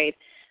 8th grade.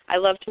 I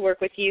love to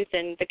work with youth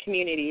in the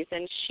communities,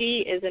 and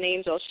she is an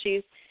angel.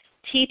 She's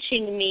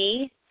teaching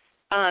me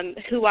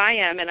who I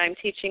am, and I'm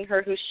teaching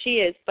her who she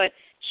is, but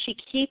she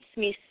keeps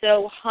me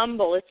so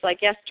humble. It's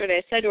like yesterday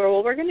I said to her,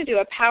 well, we're going to do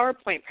a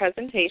PowerPoint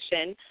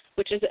presentation,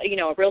 which is,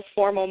 a real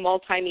formal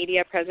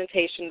multimedia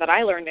presentation that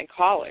I learned in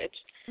college,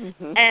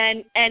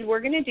 and we're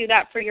going to do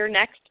that for your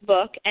next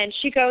book. And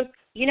she goes,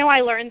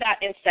 I learned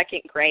that in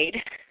 2nd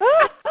grade.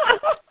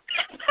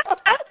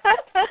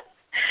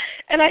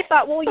 And I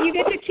thought, well, you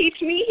get to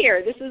teach me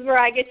here. This is where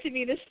I get to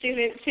be the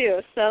student,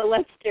 too, so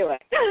let's do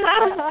it.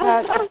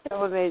 That's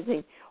so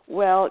amazing.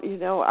 Well,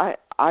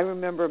 I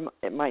remember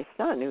my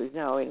son, who's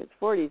now in his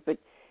 40s, but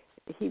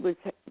he was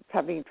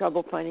having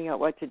trouble finding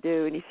out what to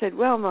do. And he said,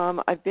 well, Mom,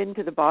 I've been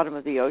to the bottom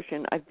of the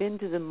ocean. I've been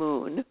to the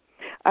moon.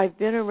 I've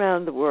been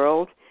around the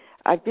world.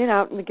 I've been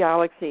out in the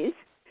galaxies.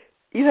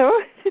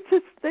 It's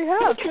just, they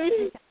have.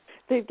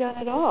 They've done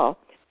it all.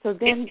 So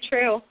then it's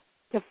true.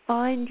 To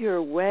find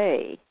your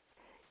way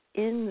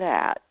in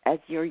that as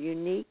your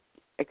unique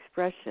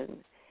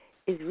expression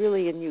is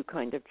really a new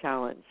kind of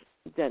challenge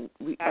that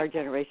our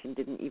generation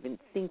didn't even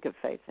think of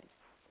facing.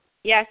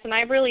 Yes, and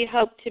I really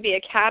hope to be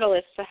a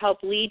catalyst to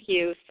help lead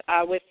youth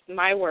with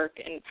my work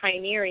in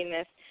pioneering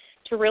this,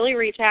 to really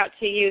reach out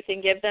to youth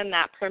and give them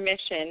that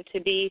permission to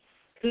be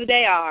who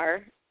they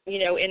are,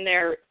 in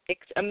their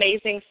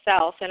amazing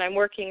self. And I'm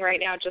working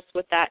right now just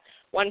with that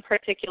one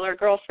particular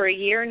girl for a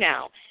year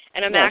now,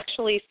 and I'm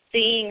actually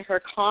seeing her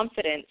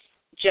confidence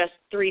just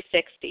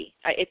 360.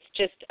 It's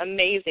just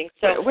amazing.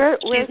 So where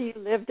do you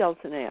live,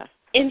 Dulcinea?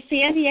 In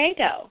San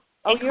Diego,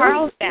 in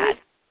Carlsbad.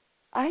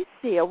 I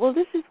see. Well,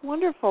 this is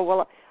wonderful.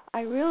 Well,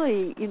 I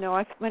really,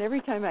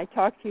 every time I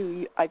talk to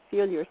you, I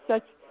feel you're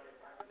such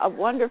a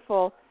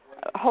wonderful.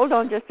 Hold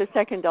on just a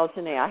second,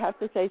 Dulcinea. I have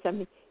to say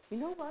something. You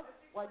know what?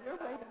 While you're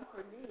waiting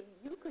for me,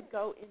 you could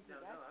go into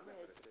that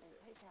fridge and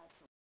take out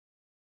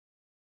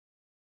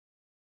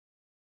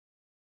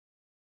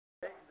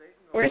some.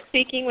 We're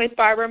speaking with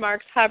Barbara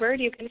Marx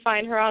Hubbard. You can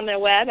find her on the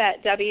web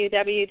at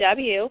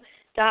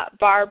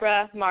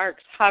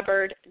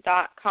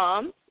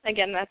www.barbaramarxhubbard.com.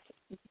 Again, that's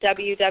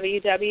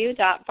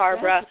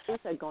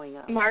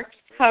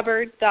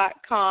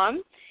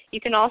www.barbaramarxhubbard.com. You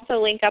can also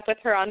link up with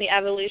her on the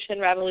Evolution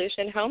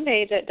Revolution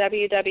homepage at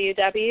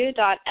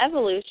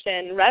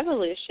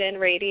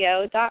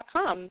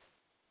www.evolutionrevolutionradio.com.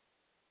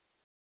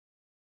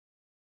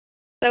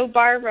 So,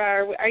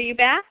 Barbara, are you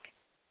back?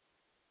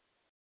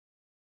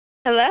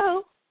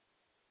 Hello?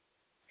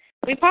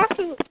 We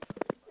possibly...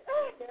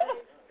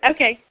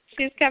 Okay,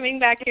 she's coming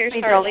back here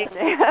shortly.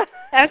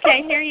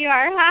 Okay, here you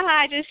are.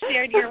 I just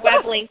shared your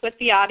web link with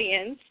the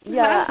audience.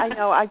 Yeah, I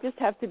know. I just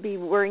have to be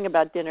worrying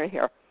about dinner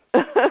here.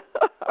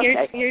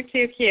 Okay. You're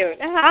too cute.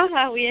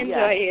 We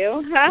enjoy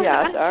you.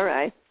 Yes, all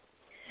right.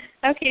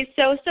 Okay,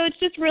 so it's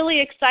just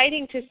really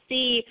exciting to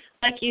see,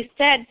 like you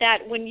said, that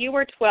when you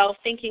were 12,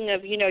 thinking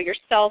of your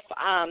self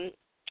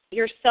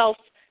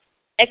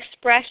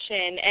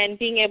expression and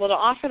being able to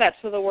offer that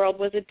to the world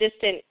was a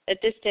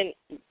distant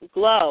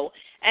glow.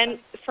 And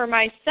for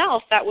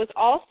myself, that was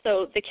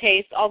also the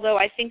case. Although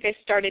I think I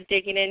started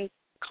digging in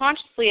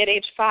consciously at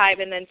age 5,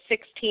 and then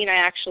 16, I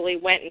actually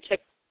went and took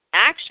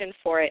action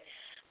for it.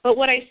 But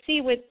what I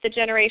see with the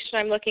generation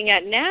I'm looking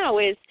at now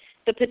is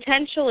the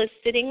potential is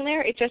sitting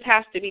there. It just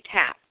has to be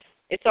tapped.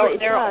 It's all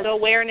there. The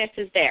awareness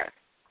is there.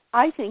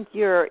 I think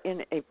you're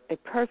in a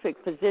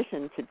perfect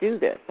position to do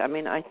this. I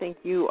mean, I think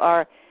you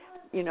are,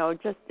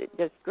 just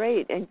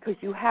great, and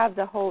because you have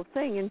the whole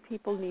thing, and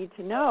people need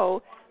to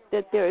know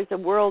that there is a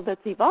world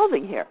that's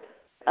evolving here.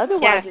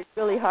 Otherwise, It's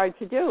really hard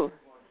to do.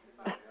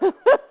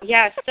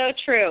 Yes, so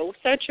true.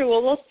 So true.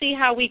 Well, we'll see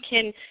how we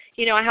can,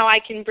 how I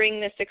can bring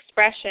this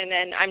expression,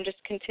 and I'm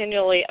just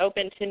continually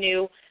open to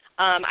new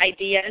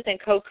ideas and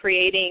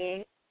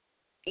co-creating,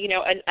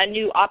 a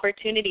new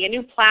opportunity, a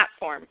new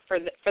platform for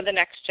the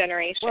next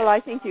generation. Well, I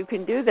think you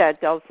can do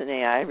that,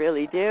 Dulcinea. I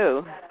really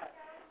do.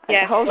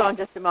 Yes. Hold on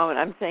just a moment.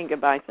 I'm saying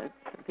goodbye to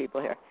some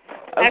people here.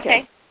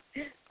 Okay.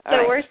 All So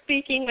right. we're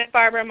speaking with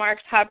Barbara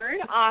Marx Hubbard,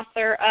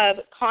 author of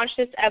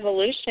Conscious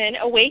Evolution,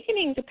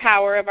 Awakening the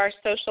Power of Our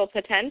Social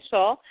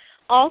Potential,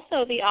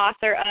 also the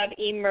author of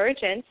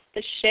Emergence,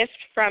 The Shift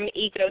from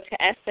Ego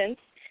to Essence,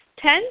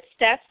 10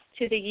 Steps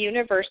to the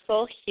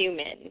Universal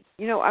Human.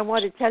 You know, I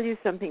want to tell you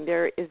something.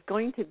 There is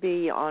going to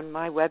be on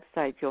my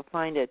website, you'll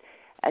find it,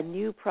 a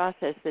new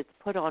process that's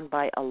put on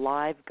by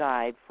Alive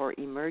Guide for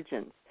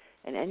Emergence.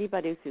 And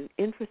anybody who's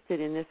interested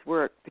in this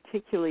work,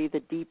 particularly the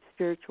deep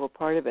spiritual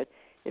part of it,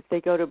 if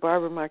they go to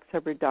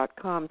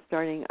barbaramarxhubbard.com,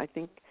 starting, I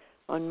think,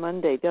 on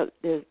Monday,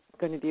 there's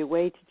going to be a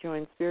way to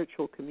join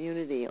spiritual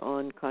community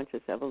on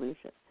conscious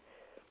evolution.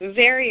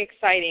 Very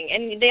exciting.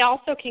 And they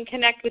also can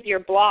connect with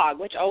your blog,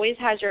 which always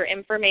has your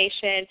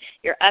information,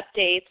 your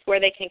updates, where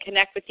they can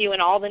connect with you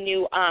and all the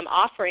new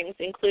offerings,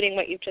 including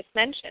what you've just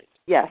mentioned.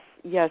 Yes,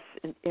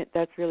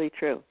 that's really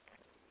true.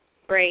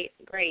 Great.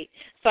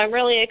 So I'm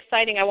really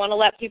excited. I want to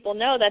let people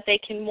know that they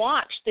can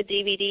watch the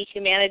DVD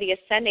Humanity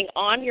Ascending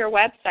on your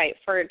website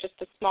for just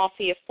a small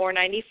fee of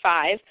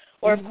 $4.95,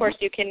 or of course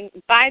you can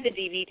buy the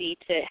DVD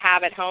to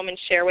have at home and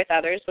share with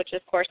others, which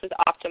of course is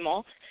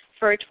optimal,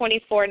 for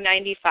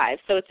 $24.95.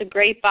 So it's a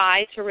great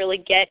buy to really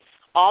get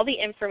all the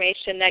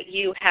information that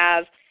you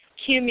have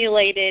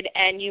accumulated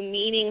and you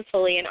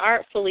meaningfully and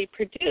artfully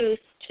produce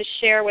to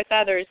share with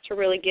others to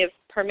really give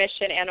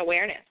permission and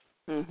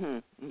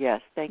awareness. Yes,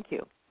 thank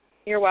you.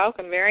 You're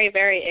welcome. Very,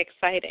 very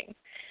exciting.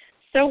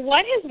 So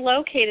what is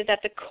located at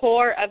the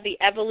core of the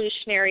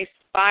evolutionary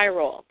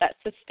spiral that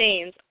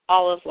sustains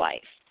all of life?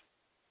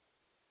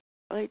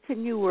 Well, it's a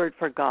new word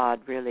for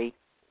God, really.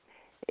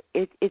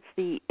 It's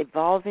the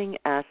evolving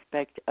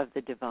aspect of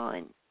the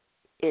divine.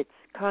 It's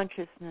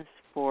consciousness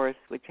force,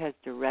 which has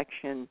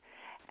direction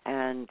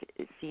and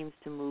it seems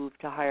to move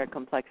to higher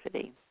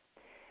complexity.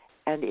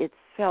 And it's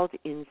felt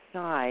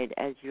inside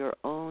as your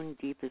own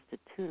deepest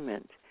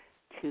attunement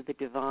to the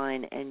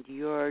divine and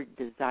your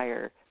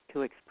desire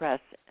to express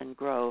and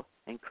grow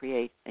and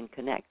create and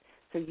connect.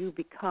 So you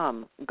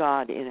become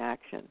God in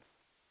action.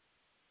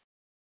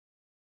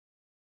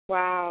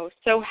 Wow.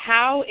 So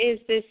how is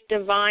this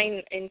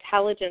divine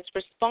intelligence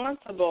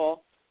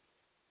responsible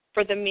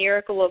for the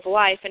miracle of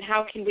life, and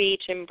how can we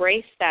each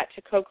embrace that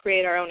to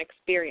co-create our own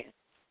experience?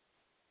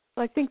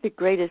 Well, I think the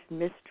greatest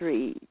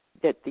mystery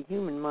that the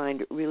human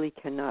mind really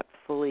cannot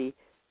fully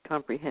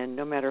comprehend,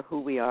 no matter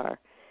who we are,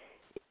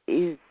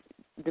 is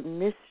the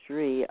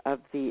mystery of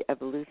the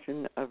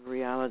evolution of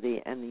reality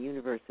and the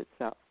universe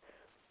itself.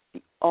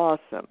 The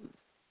awesome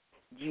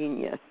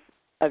genius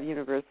of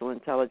universal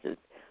intelligence.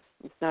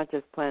 It's not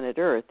just planet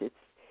Earth. It's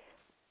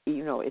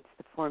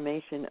the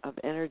formation of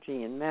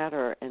energy and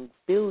matter and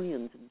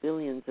billions and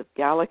billions of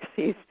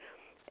galaxies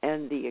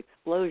and the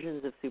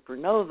explosions of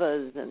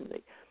supernovas and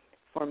the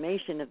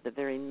formation of the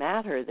very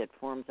matter that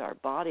forms our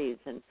bodies.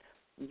 And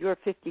you're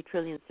 50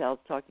 trillion cells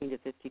talking to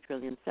 50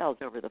 trillion cells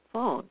over the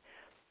phone.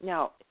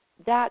 Now,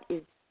 that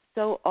is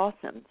so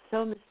awesome,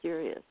 so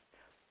mysterious.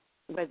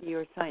 Whether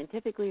you're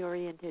scientifically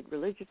oriented,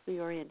 religiously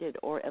oriented,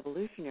 or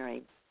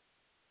evolutionary,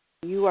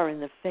 you are in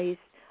the face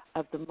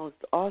of the most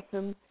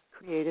awesome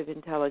creative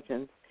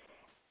intelligence.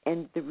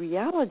 And the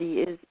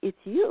reality is it's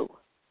you.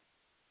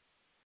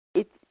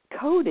 It's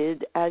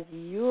coded as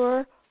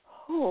your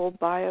whole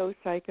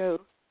biopsycho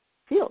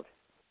field.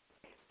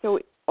 So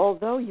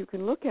although you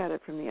can look at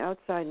it from the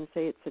outside and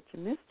say it's such a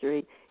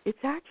mystery, it's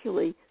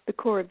actually the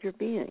core of your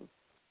being.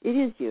 It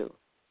is you.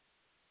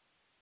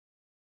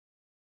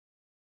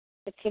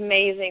 It's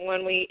amazing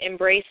when we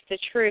embrace the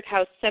truth,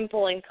 how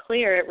simple and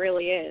clear it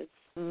really is.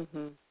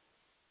 Mm-hmm.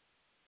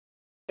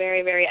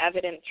 Very, very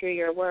evident through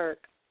your work.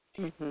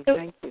 Mm-hmm. So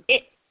Thank you.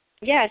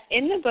 Yes,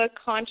 in the book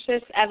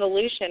Conscious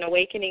Evolution,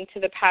 Awakening to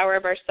the Power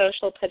of Our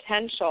Social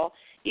Potential,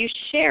 you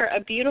share a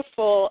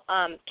beautiful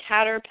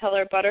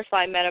caterpillar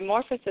butterfly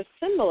metamorphosis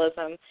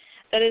symbolism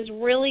that is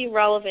really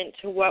relevant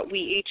to what we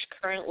each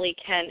currently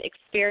can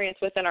experience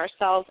within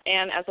ourselves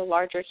and as a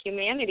larger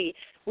humanity.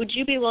 Would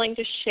you be willing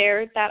to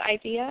share that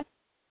idea?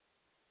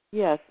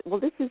 Yes. Well,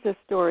 this is a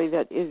story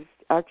that is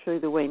actually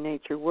the way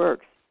nature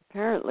works.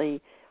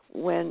 Apparently,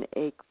 when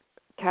a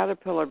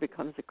caterpillar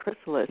becomes a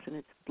chrysalis and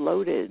it's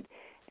bloated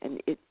and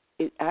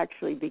it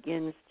actually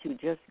begins to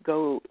just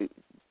go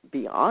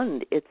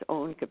beyond its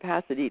own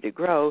capacity to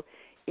grow,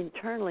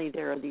 internally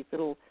there are these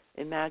little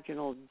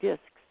imaginal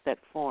discs that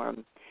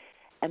form.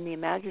 And the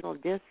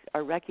imaginal discs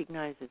are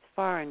recognized as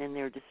foreign and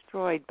they're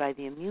destroyed by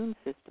the immune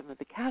system of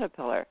the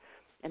caterpillar.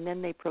 And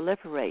then they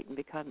proliferate and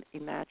become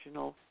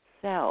imaginal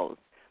cells.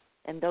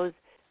 And those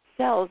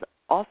cells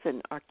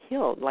often are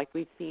killed, like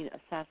we've seen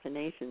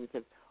assassinations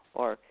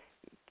or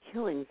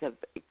killings of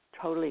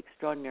totally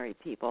extraordinary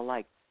people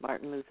like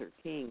Martin Luther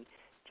King,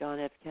 John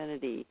F.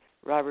 Kennedy,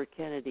 Robert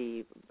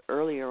Kennedy,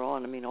 earlier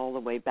on, all the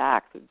way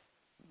back to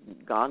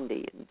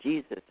Gandhi and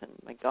Jesus and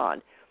my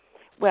God.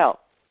 Well,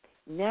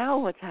 now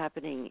what's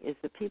happening is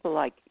that people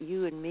like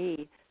you and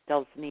me,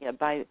 Dulcinea,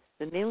 by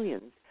the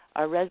millions,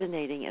 are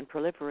resonating and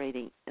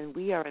proliferating, and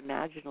we are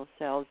imaginal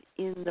cells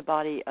in the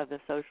body of the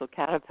social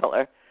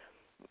caterpillar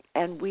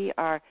And we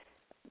are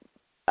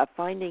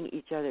finding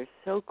each other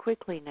so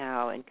quickly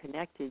now and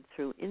connected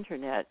through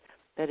internet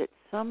that at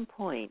some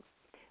point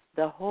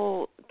the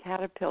whole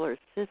caterpillar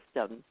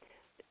system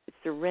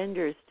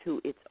surrenders to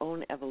its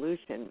own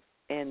evolution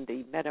and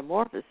the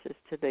metamorphosis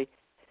to the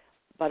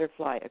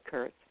butterfly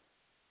occurs.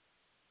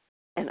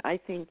 And I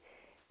think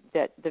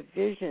that the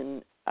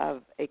vision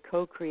of a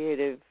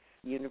co-creative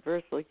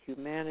universal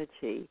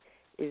humanity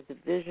is the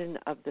vision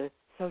of the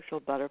social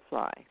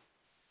butterfly,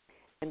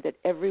 and that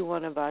every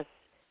one of us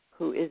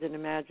who is an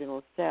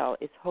imaginal cell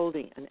is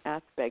holding an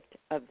aspect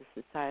of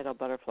the societal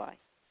butterfly.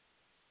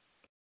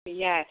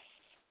 Yes.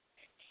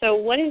 So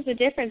what is the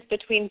difference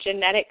between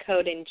genetic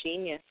code and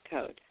genius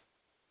code?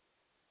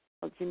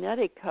 Well,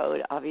 genetic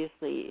code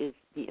obviously is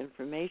the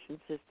information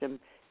system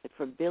that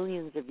for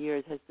billions of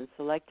years has been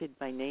selected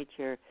by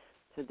nature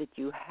so that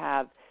you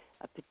have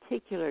a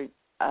particular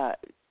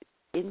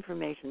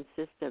information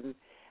system.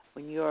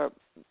 When your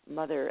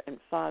mother and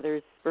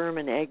father's sperm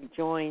and egg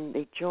join,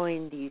 they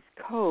join these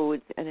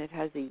codes, and it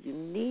has a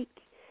unique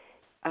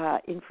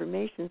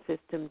information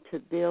system to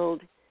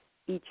build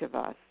each of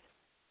us.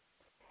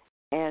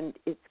 And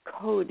it's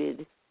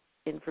coded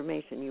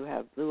information. You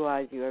have blue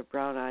eyes, you have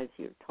brown eyes,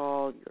 you're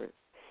tall,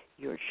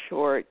 you're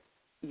short,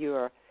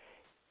 you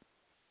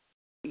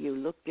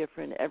look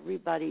different.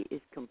 Everybody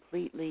is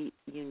completely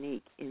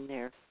unique in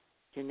their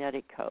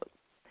genetic code.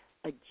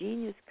 A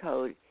genius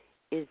code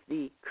is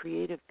the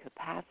creative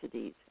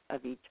capacities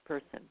of each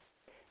person,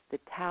 the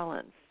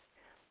talents,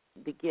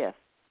 the gifts.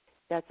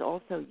 That's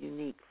also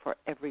unique for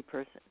every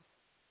person.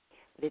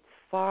 But it's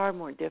far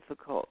more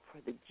difficult for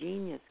the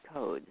genius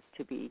code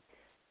to be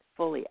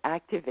fully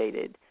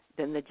activated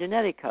than the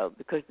genetic code,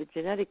 because the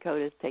genetic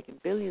code has taken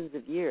billions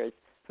of years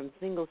from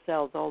single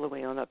cells all the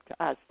way on up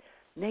to us.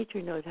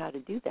 Nature knows how to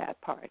do that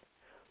part.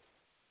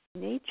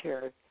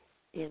 Nature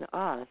in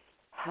us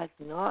has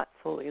not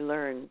fully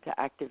learned to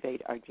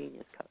activate our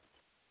genius codes.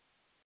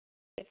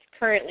 It's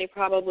currently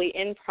probably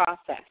in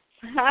process.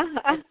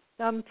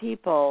 Some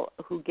people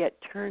who get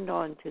turned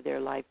on to their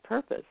life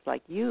purpose,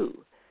 like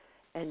you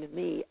and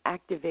me,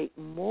 activate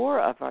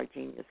more of our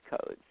genius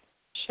codes.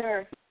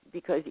 Sure.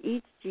 Because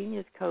each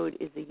genius code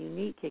is a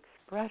unique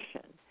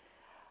expression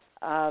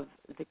of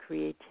the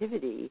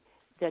creativity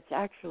that's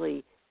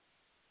actually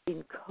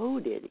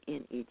encoded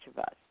in each of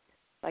us.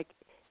 Like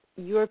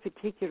your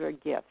particular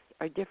gifts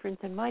are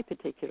different than my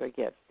particular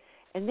gifts,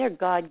 and they're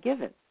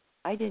God-given.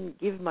 I didn't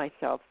give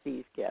myself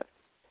these gifts.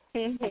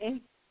 Mm-hmm.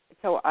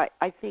 So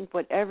I think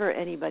whatever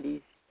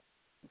anybody's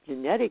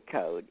genetic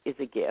code is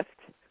a gift,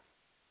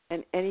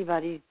 and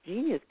anybody's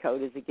genius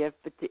code is a gift,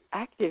 but to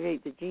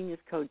activate the genius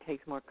code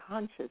takes more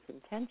conscious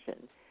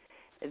intention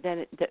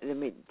than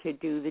to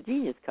do the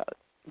genius code,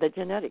 the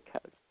genetic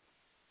code.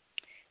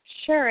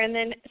 Sure, and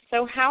then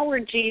so how were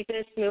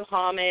Jesus,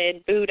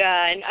 Muhammad,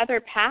 Buddha, and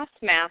other past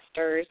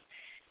masters,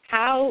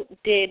 how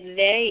did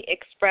they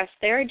express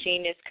their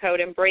genius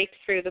code and break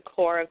through the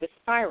core of the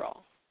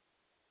spiral?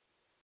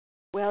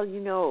 Well,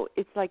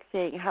 it's like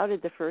saying, how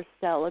did the first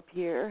cell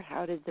appear?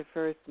 How did the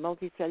first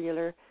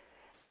multicellular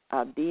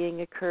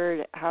being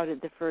occur? How did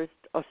the first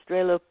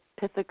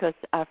Australopithecus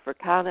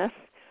africanus?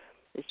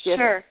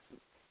 Sure.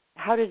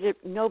 How did it?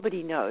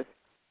 Nobody knows.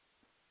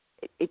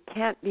 It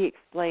can't be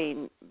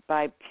explained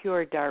by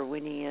pure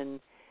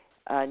Darwinian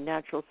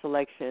natural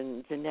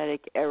selection,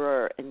 genetic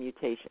error, and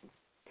mutation.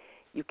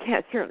 You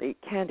certainly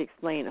can't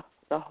explain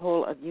the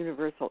whole of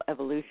universal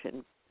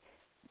evolution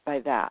by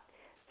that.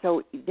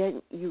 So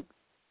then you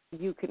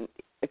can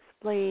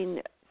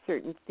explain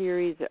certain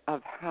theories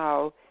of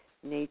how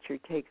nature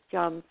takes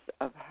jumps,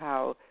 of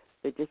how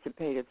the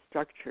dissipative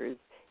structures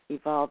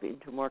evolve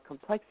into more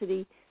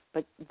complexity,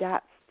 but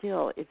that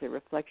still is a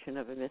reflection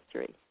of a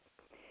mystery.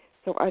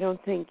 So I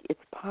don't think it's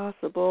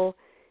possible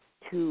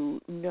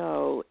to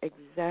know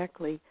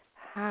exactly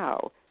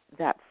how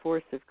that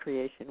force of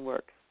creation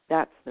works.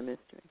 That's the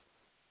mystery.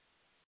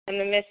 And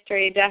the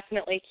mystery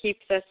definitely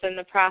keeps us in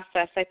the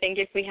process. I think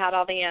if we had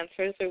all the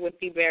answers, we would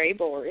be very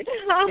bored.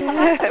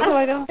 Well,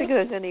 I don't think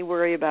there's any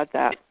worry about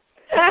that.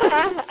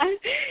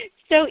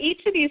 So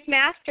each of these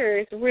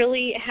masters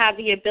really had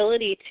the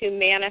ability to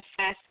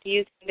manifest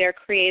using their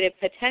creative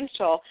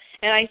potential,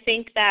 and I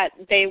think that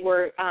they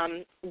were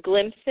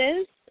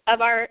glimpses of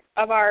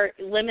our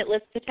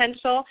limitless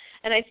potential,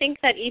 and I think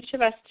that each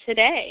of us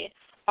today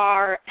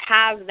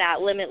have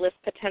that limitless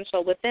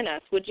potential within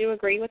us. Would you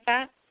agree with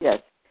that?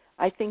 Yes.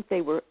 I think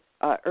they were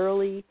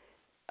early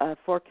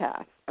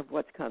forecasts of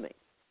what's coming.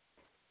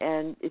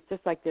 And it's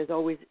just like there's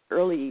always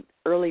early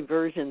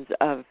versions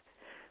of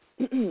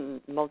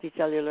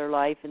multicellular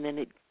life, and then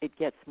it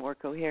gets more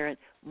coherent.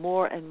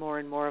 More and more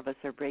and more of us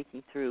are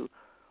breaking through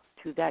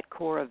to that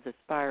core of the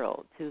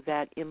spiral, to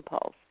that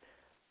impulse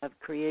of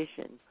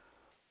creation.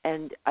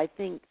 And I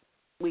think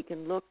we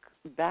can look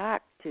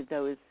back to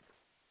those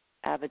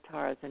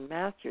avatars and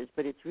masters,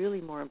 but it's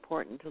really more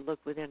important to look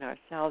within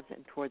ourselves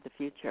and toward the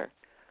future.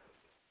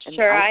 And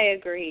sure, I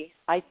agree.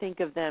 I think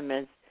of them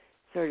as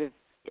sort of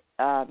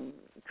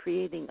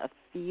creating a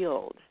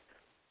field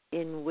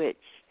in which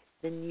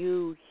the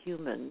new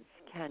humans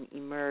can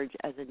emerge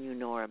as a new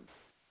norm.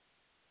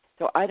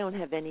 So I don't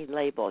have any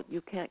label.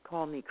 You can't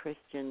call me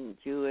Christian,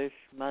 Jewish,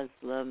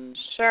 Muslim,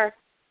 Sure.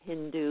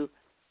 Hindu.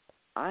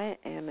 I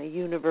am a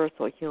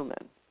universal human.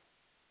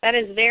 That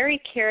is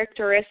very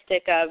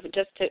characteristic of,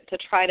 just to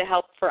try to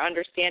help for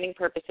understanding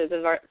purposes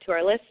to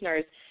our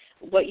listeners,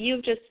 what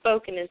you've just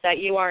spoken is that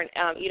you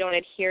don't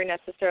adhere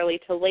necessarily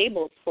to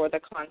labels for the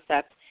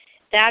concept.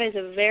 That is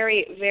a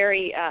very,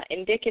 very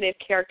indicative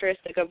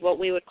characteristic of what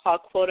we would call,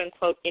 quote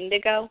unquote,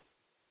 indigo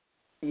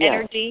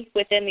energy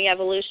within the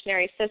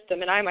evolutionary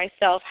system. And I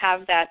myself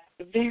have that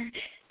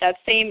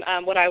same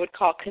what I would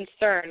call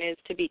concern, is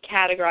to be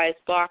categorized,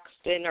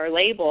 boxed in, or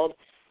labeled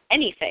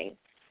anything.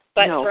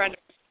 But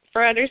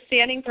for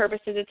understanding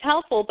purposes, it's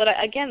helpful. But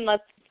again,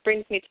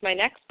 brings me to my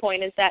next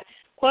point, is that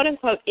quote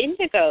unquote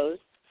indigos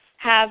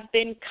have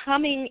been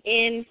coming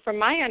in, from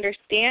my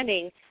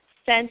understanding,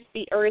 since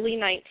the early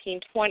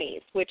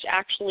 1920s, which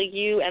actually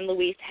you and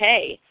Louise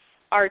Hay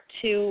are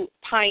two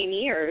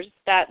pioneers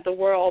that are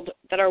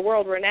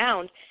world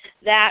renowned,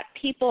 that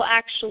people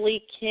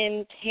actually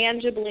can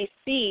tangibly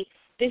see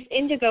this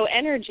indigo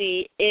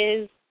energy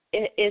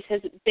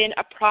has been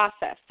a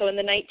process. So in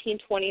the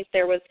 1920s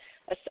there was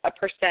a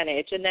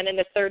percentage, and then in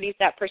the 30s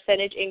that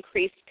percentage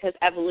increased because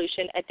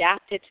evolution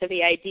adapted to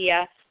the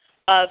idea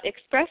of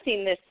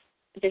expressing this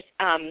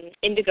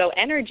indigo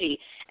energy.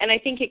 And I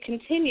think it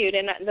continued,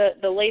 and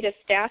the latest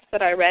stats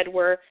that I read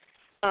were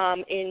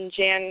in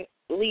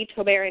Lee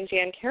Tobert and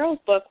Jan Carroll's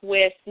book,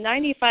 with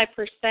 95%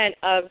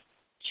 of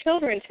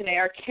children today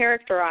are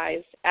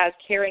characterized as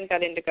carrying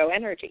that indigo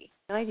energy.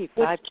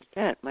 95%,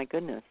 my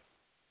goodness.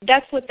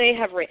 That's what they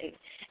have written,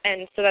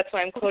 and so that's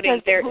why I'm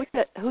quoting their...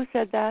 Who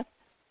said that?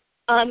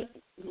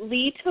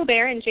 Lee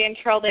Tobert and Jan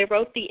Carroll, they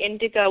wrote the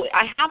indigo.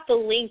 I have the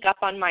link up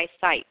on my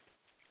site.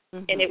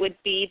 And it would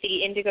be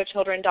the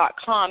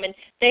indigochildren.com. And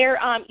there,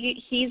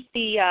 he's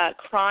the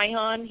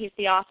Cryon. He's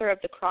the author of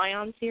the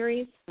Cryon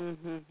series.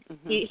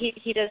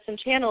 He does some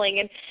channeling.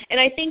 And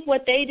I think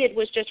what they did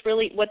was just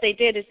really, what they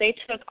did is they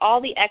took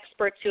all the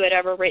experts who had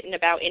ever written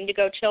about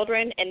indigo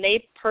children, and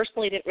they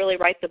personally didn't really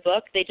write the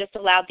book. They just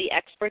allowed the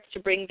experts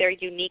to bring their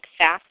unique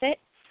facet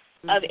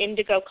of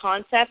indigo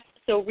concepts.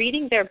 So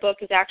reading their book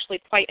is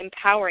actually quite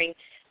empowering,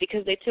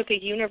 because they took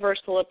a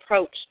universal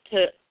approach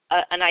to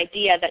an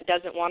idea that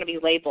doesn't want to be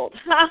labeled.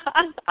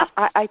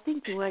 I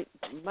think you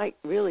might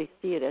really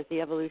see it as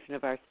the evolution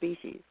of our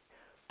species.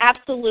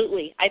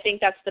 Absolutely. I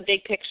think that's the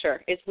big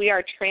picture, is we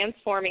are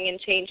transforming and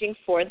changing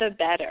for the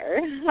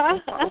better.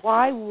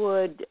 Why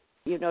would,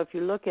 if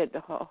you look at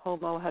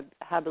Homo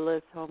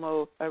habilis,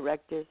 Homo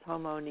erectus,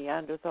 Homo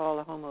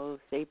neanderthal, Homo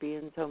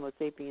sapiens, Homo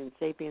sapiens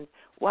sapiens,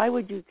 why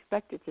would you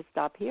expect it to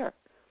stop here?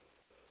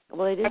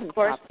 Well, it isn't. Of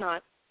course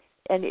not.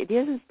 And it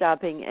isn't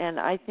stopping, and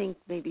I think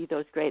maybe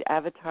those great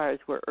avatars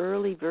were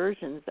early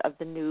versions of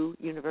the new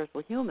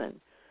universal human,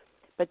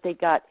 but they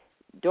got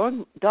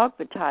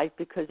dogmatized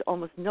because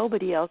almost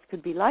nobody else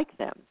could be like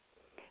them.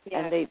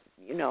 Yes. And they,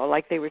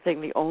 like they were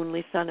saying, the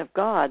only Son of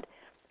God.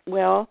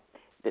 Well,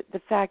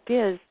 the fact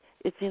is,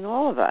 it's in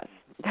all of us.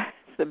 That's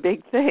the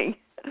big thing.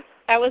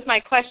 That was my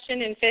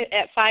question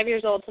at 5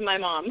 years old to my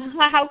mom.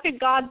 How could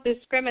God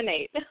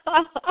discriminate?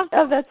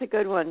 Oh, that's a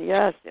good one.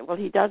 Yes. Well,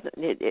 he doesn't.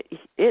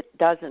 It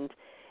doesn't.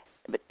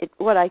 But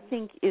what I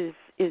think is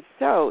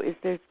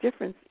there's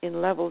difference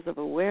in levels of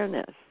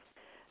awareness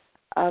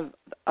of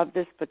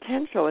this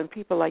potential, and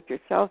people like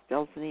yourself,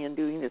 Dulcinea, and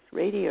doing this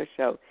radio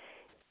show,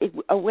 it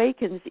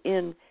awakens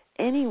in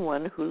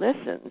anyone who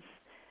listens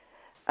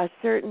a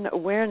certain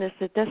awareness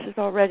that this is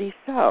already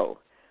so.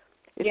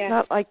 It's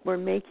not like we're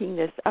making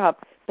this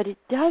up, but it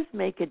does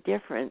make a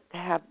difference to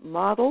have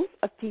models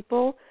of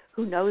people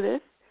who know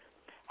this,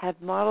 have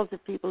models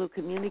of people who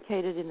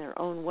communicate it in their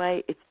own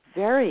way. It's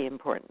very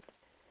important.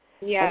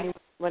 Yeah. I mean,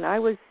 when I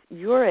was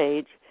your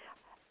age,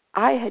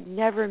 I had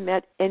never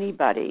met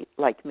anybody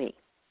like me,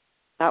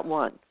 not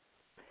one.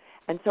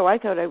 And so I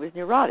thought I was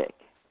neurotic.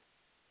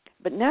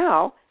 But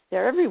now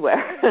they're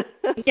everywhere.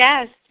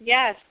 Yes.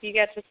 You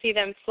get to see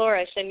them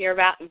flourish, and you're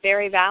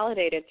very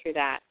validated through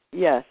that.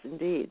 Yes,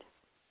 indeed.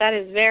 That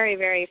is very,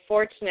 very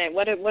fortunate.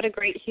 What a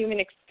great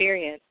human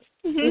experience.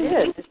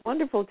 It is. It's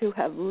wonderful to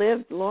have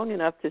lived long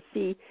enough to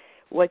see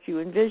what you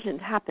envisioned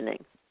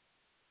happening.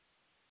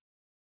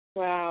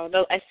 Wow.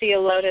 I see a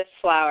lotus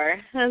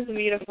flower. That's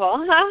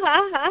beautiful.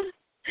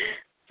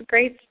 It's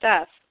great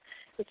stuff.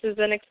 This is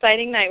an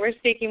exciting night. We're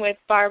speaking with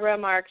Barbara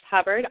Marx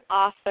Hubbard,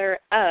 author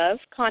of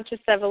Conscious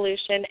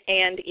Evolution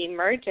and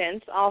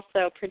Emergence,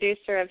 also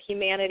producer of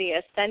Humanity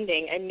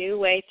Ascending, A New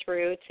Way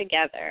Through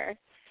Together.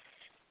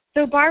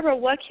 So, Barbara,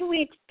 what can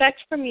we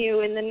expect from you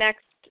in the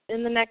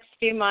next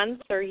few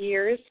months or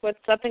years? What's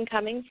up and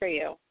coming for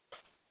you?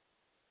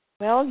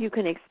 Well, you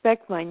can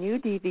expect my new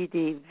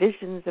DVD,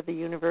 Visions of a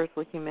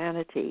Universal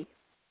Humanity,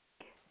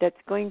 that's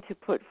going to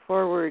put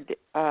forward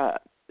a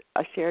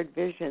shared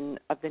vision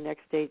of the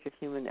next stage of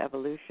human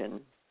evolution.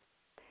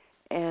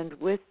 And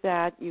with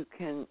that, you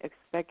can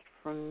expect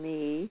from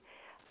me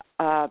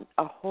a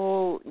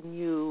whole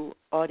new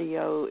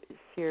audio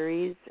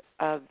series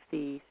of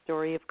the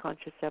story of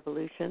conscious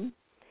evolution.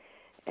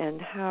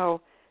 and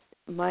how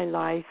my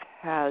life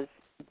has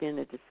been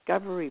a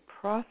discovery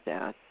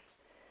process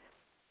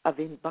of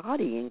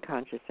embodying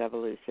conscious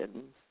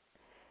evolution,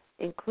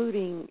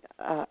 including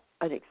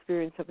an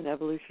experience of an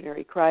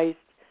evolutionary Christ,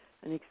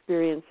 an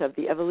experience of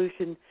the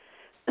evolution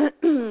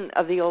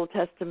of the Old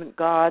Testament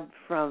God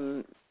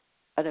from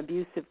an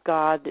abusive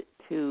God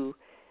to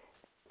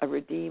a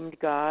redeemed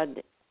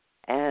God,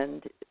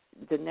 and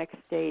the next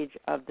stage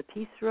of the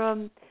Peace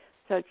Room,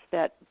 such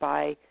that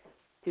by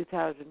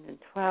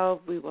 2012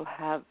 we will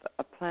have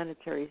a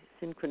planetary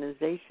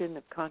synchronization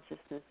of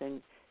consciousness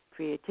and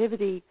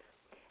creativity,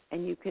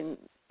 and you can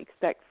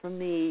expect from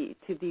me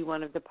to be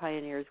one of the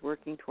pioneers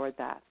working toward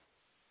that.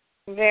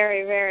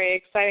 Very, very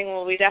exciting.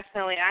 Well,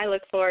 I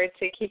look forward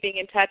to keeping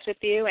in touch with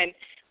you, and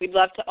we'd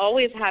love to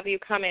always have you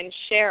come and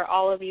share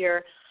all of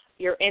your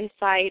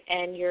insight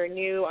and your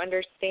new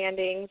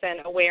understandings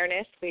and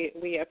awareness.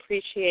 We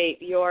appreciate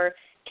your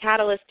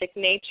catalytic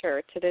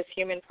nature to this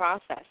human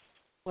process.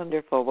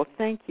 Wonderful. Well,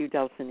 thank you,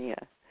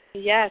 Dulcinea.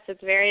 Yes,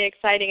 it's very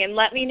exciting. And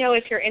let me know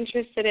if you're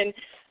interested in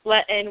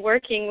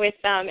working with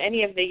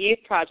any of the youth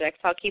projects.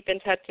 I'll keep in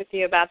touch with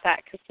you about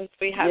that, because since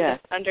we have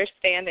this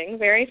understanding,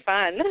 very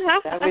fun.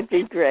 That would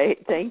be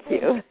great. Thank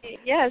you.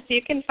 Yes,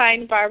 you can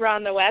find Barbara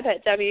on the web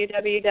at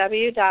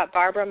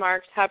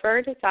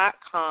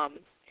www.barbaramarkshubbard.com.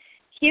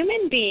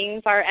 Human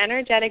beings are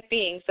energetic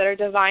beings that are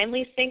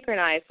divinely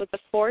synchronized with the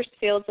force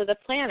fields of the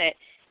planet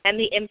and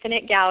the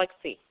infinite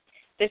galaxy.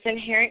 This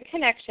inherent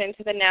connection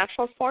to the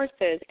natural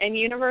forces and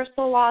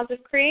universal laws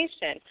of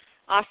creation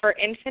offer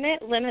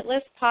infinite,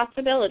 limitless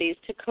possibilities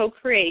to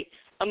co-create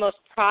a most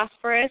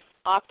prosperous,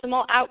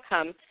 optimal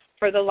outcome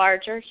for the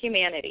larger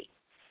humanity.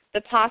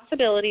 The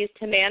possibilities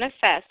to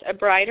manifest a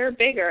brighter,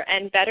 bigger,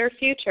 and better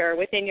future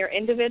within your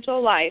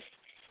individual life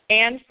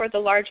and for the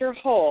larger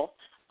whole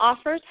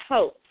offers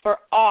hope for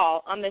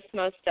all on this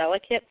most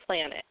delicate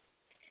planet.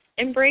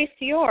 Embrace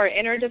your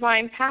inner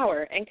divine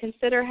power and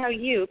consider how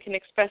you can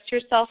express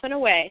yourself in a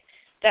way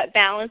that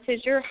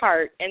balances your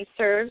heart and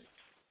serves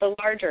the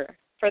larger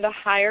for the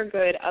higher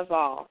good of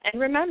all. And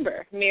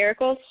remember,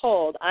 miracles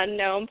hold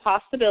unknown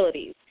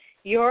possibilities.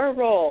 Your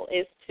role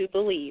is to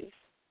believe.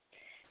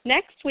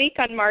 Next week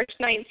on March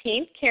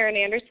 19th, Karen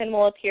Anderson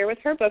will appear with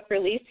her book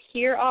release,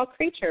 Hear All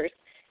Creatures,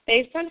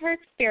 based on her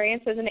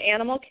experience as an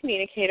animal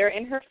communicator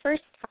in her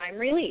first-time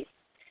release.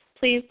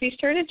 Please be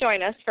sure to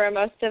join us for a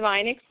most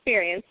divine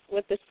experience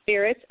with the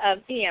spirits of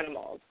the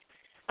animals.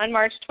 On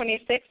March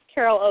 26th,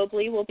 Carol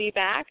Obley will be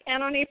back,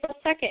 and on April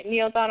 2nd,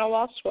 Neil Donald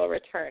Walsh will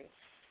return.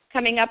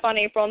 Coming up on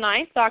April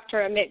 9th,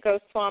 Dr. Amit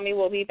Goswami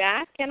will be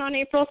back, and on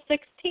April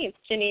 16th,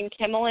 Janine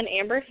Kimmel and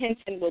Amber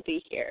Hinton will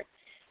be here.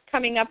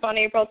 Coming up on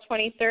April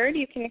 23rd,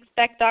 you can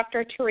expect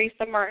Dr.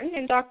 Teresa Martin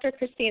and Dr.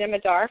 Christina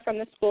Madar from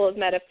the School of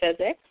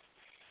Metaphysics.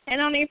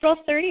 And on April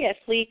 30th,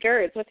 Lee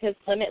Gerds with his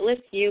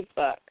Limitless You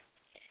book.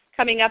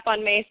 Coming up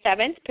on May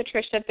 7th,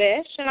 Patricia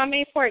Bish, and on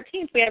May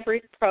 14th, we have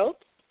Ruth Probst.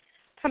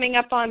 Coming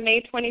up on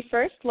May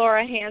 21st,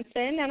 Laura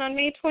Hansen, and on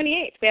May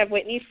 28th, we have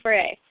Whitney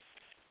Frey.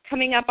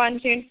 Coming up on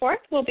June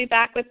 4th, we'll be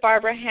back with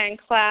Barbara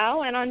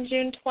Han-Clow, and on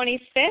June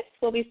 25th,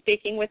 we'll be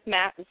speaking with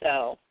Matt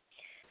Zoe.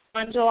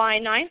 On July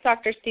 9th,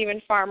 Dr. Stephen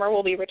Farmer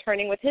will be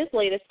returning with his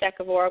latest deck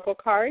of oracle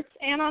cards,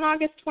 and on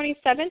August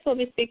 27th, we'll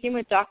be speaking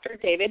with Dr.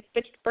 David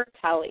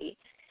Bertelli.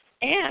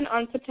 And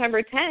on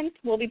September 10th,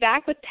 we'll be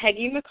back with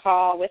Peggy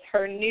McCall with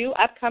her new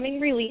upcoming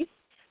release,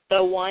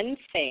 The One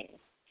Thing.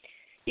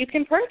 You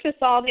can purchase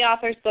all the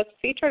author's books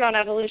featured on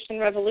Evolution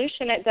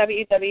Revolution at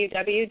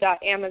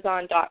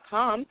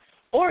www.amazon.com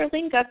or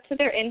link up to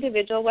their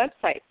individual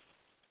websites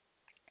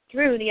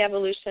through the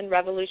Evolution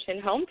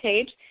Revolution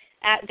homepage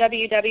at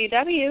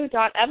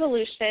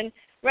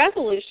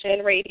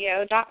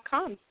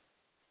www.evolutionrevolutionradio.com.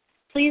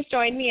 Please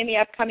join me in the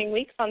upcoming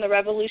weeks on the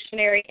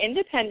revolutionary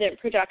independent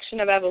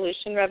production of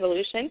Evolution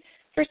Revolution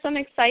for some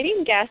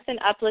exciting guests and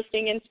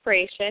uplifting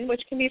inspiration,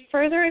 which can be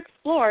further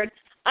explored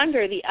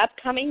under the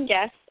upcoming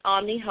guests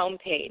on the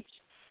homepage.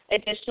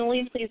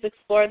 Additionally, please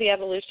explore the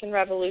Evolution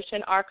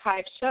Revolution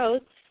archive shows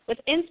with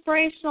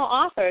inspirational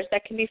authors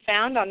that can be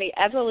found on the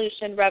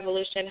Evolution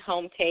Revolution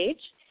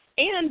homepage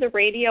and the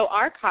Radio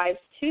Archives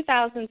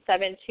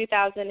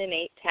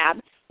 2007-2008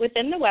 tab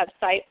within the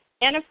website.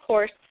 And, of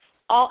course,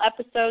 all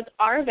episodes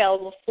are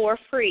available for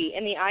free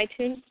in the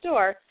iTunes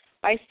Store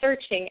by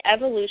searching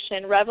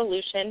Evolution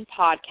Revolution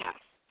Podcast.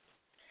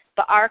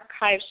 The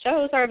archive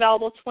shows are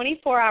available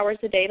 24 hours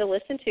a day to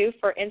listen to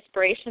for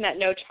inspiration at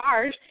no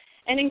charge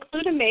and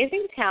include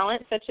amazing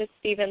talent such as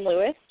Stephen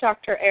Lewis,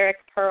 Dr. Eric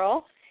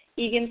Pearl,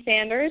 Egan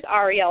Sanders,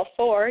 Ariel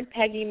Ford,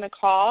 Peggy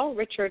McCall,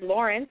 Richard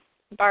Lawrence,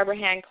 Barbara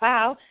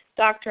Han-Clow,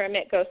 Dr.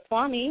 Amit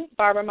Goswami,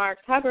 Barbara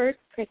Marks Hubbard,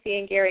 Chrissy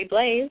and Gary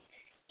Blaze,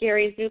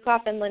 Gary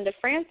Zukoff and Linda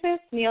Francis,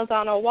 Neil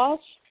Donald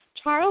Walsh,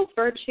 Charles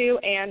Virtue,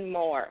 and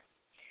more.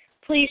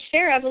 Please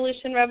share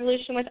Evolution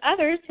Revolution with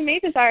others who may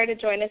desire to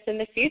join us in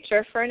the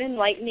future for an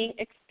enlightening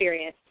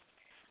experience.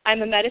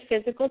 I'm a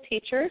metaphysical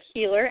teacher,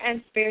 healer,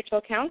 and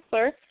spiritual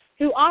counselor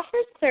who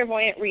offers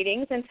clairvoyant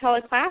readings and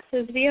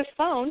teleclasses via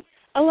phone,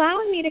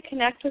 allowing me to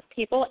connect with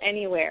people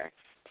anywhere.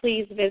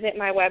 Please visit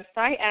my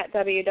website at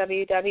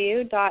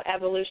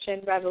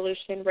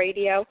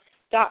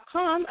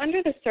www.evolutionrevolutionradio.com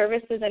under the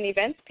Services and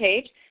Events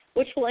page,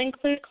 which will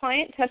include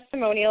client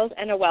testimonials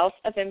and a wealth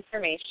of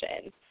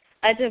information.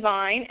 A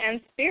divine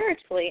and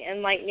spiritually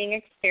enlightening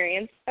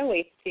experience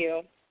awaits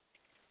you.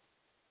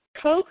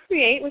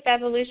 Co-create with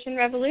Evolution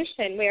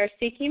Revolution. We are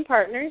seeking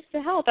partners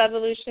to help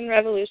Evolution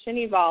Revolution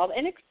evolve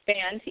and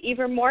expand to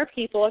even more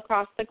people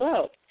across the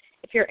globe.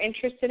 If you're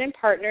interested in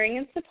partnering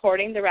and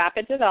supporting the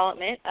rapid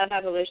development of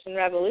Evolution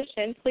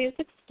Revolution, please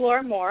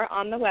explore more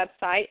on the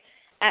website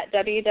at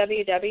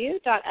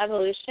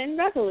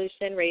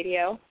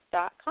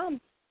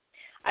www.evolutionrevolutionradio.com.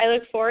 I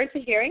look forward to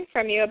hearing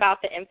from you about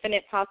the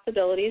infinite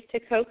possibilities to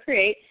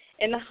co-create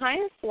in the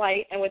highest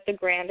light and with the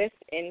grandest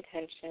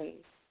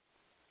intentions.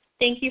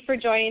 Thank you for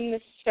joining the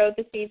show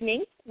this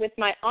evening with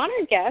my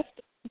honored guest,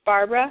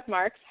 Barbara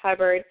Marks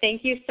Hubbard.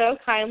 Thank you so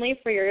kindly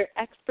for your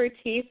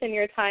expertise and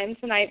your time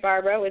tonight,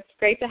 Barbara. It's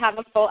great to have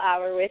a full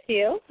hour with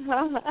you.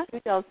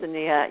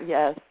 Dulcinea,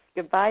 yes.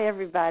 Goodbye,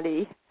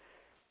 everybody.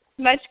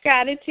 Much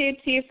gratitude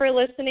to you for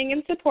listening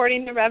and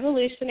supporting the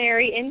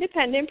revolutionary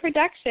independent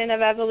production of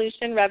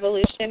Evolution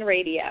Revolution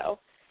Radio.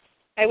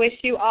 I wish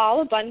you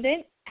all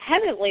abundant,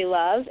 heavenly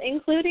love,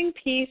 including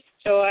peace,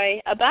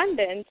 joy,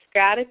 abundance,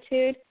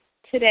 gratitude,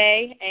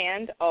 today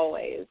and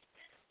always.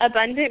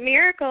 Abundant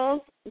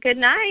miracles. Good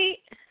night.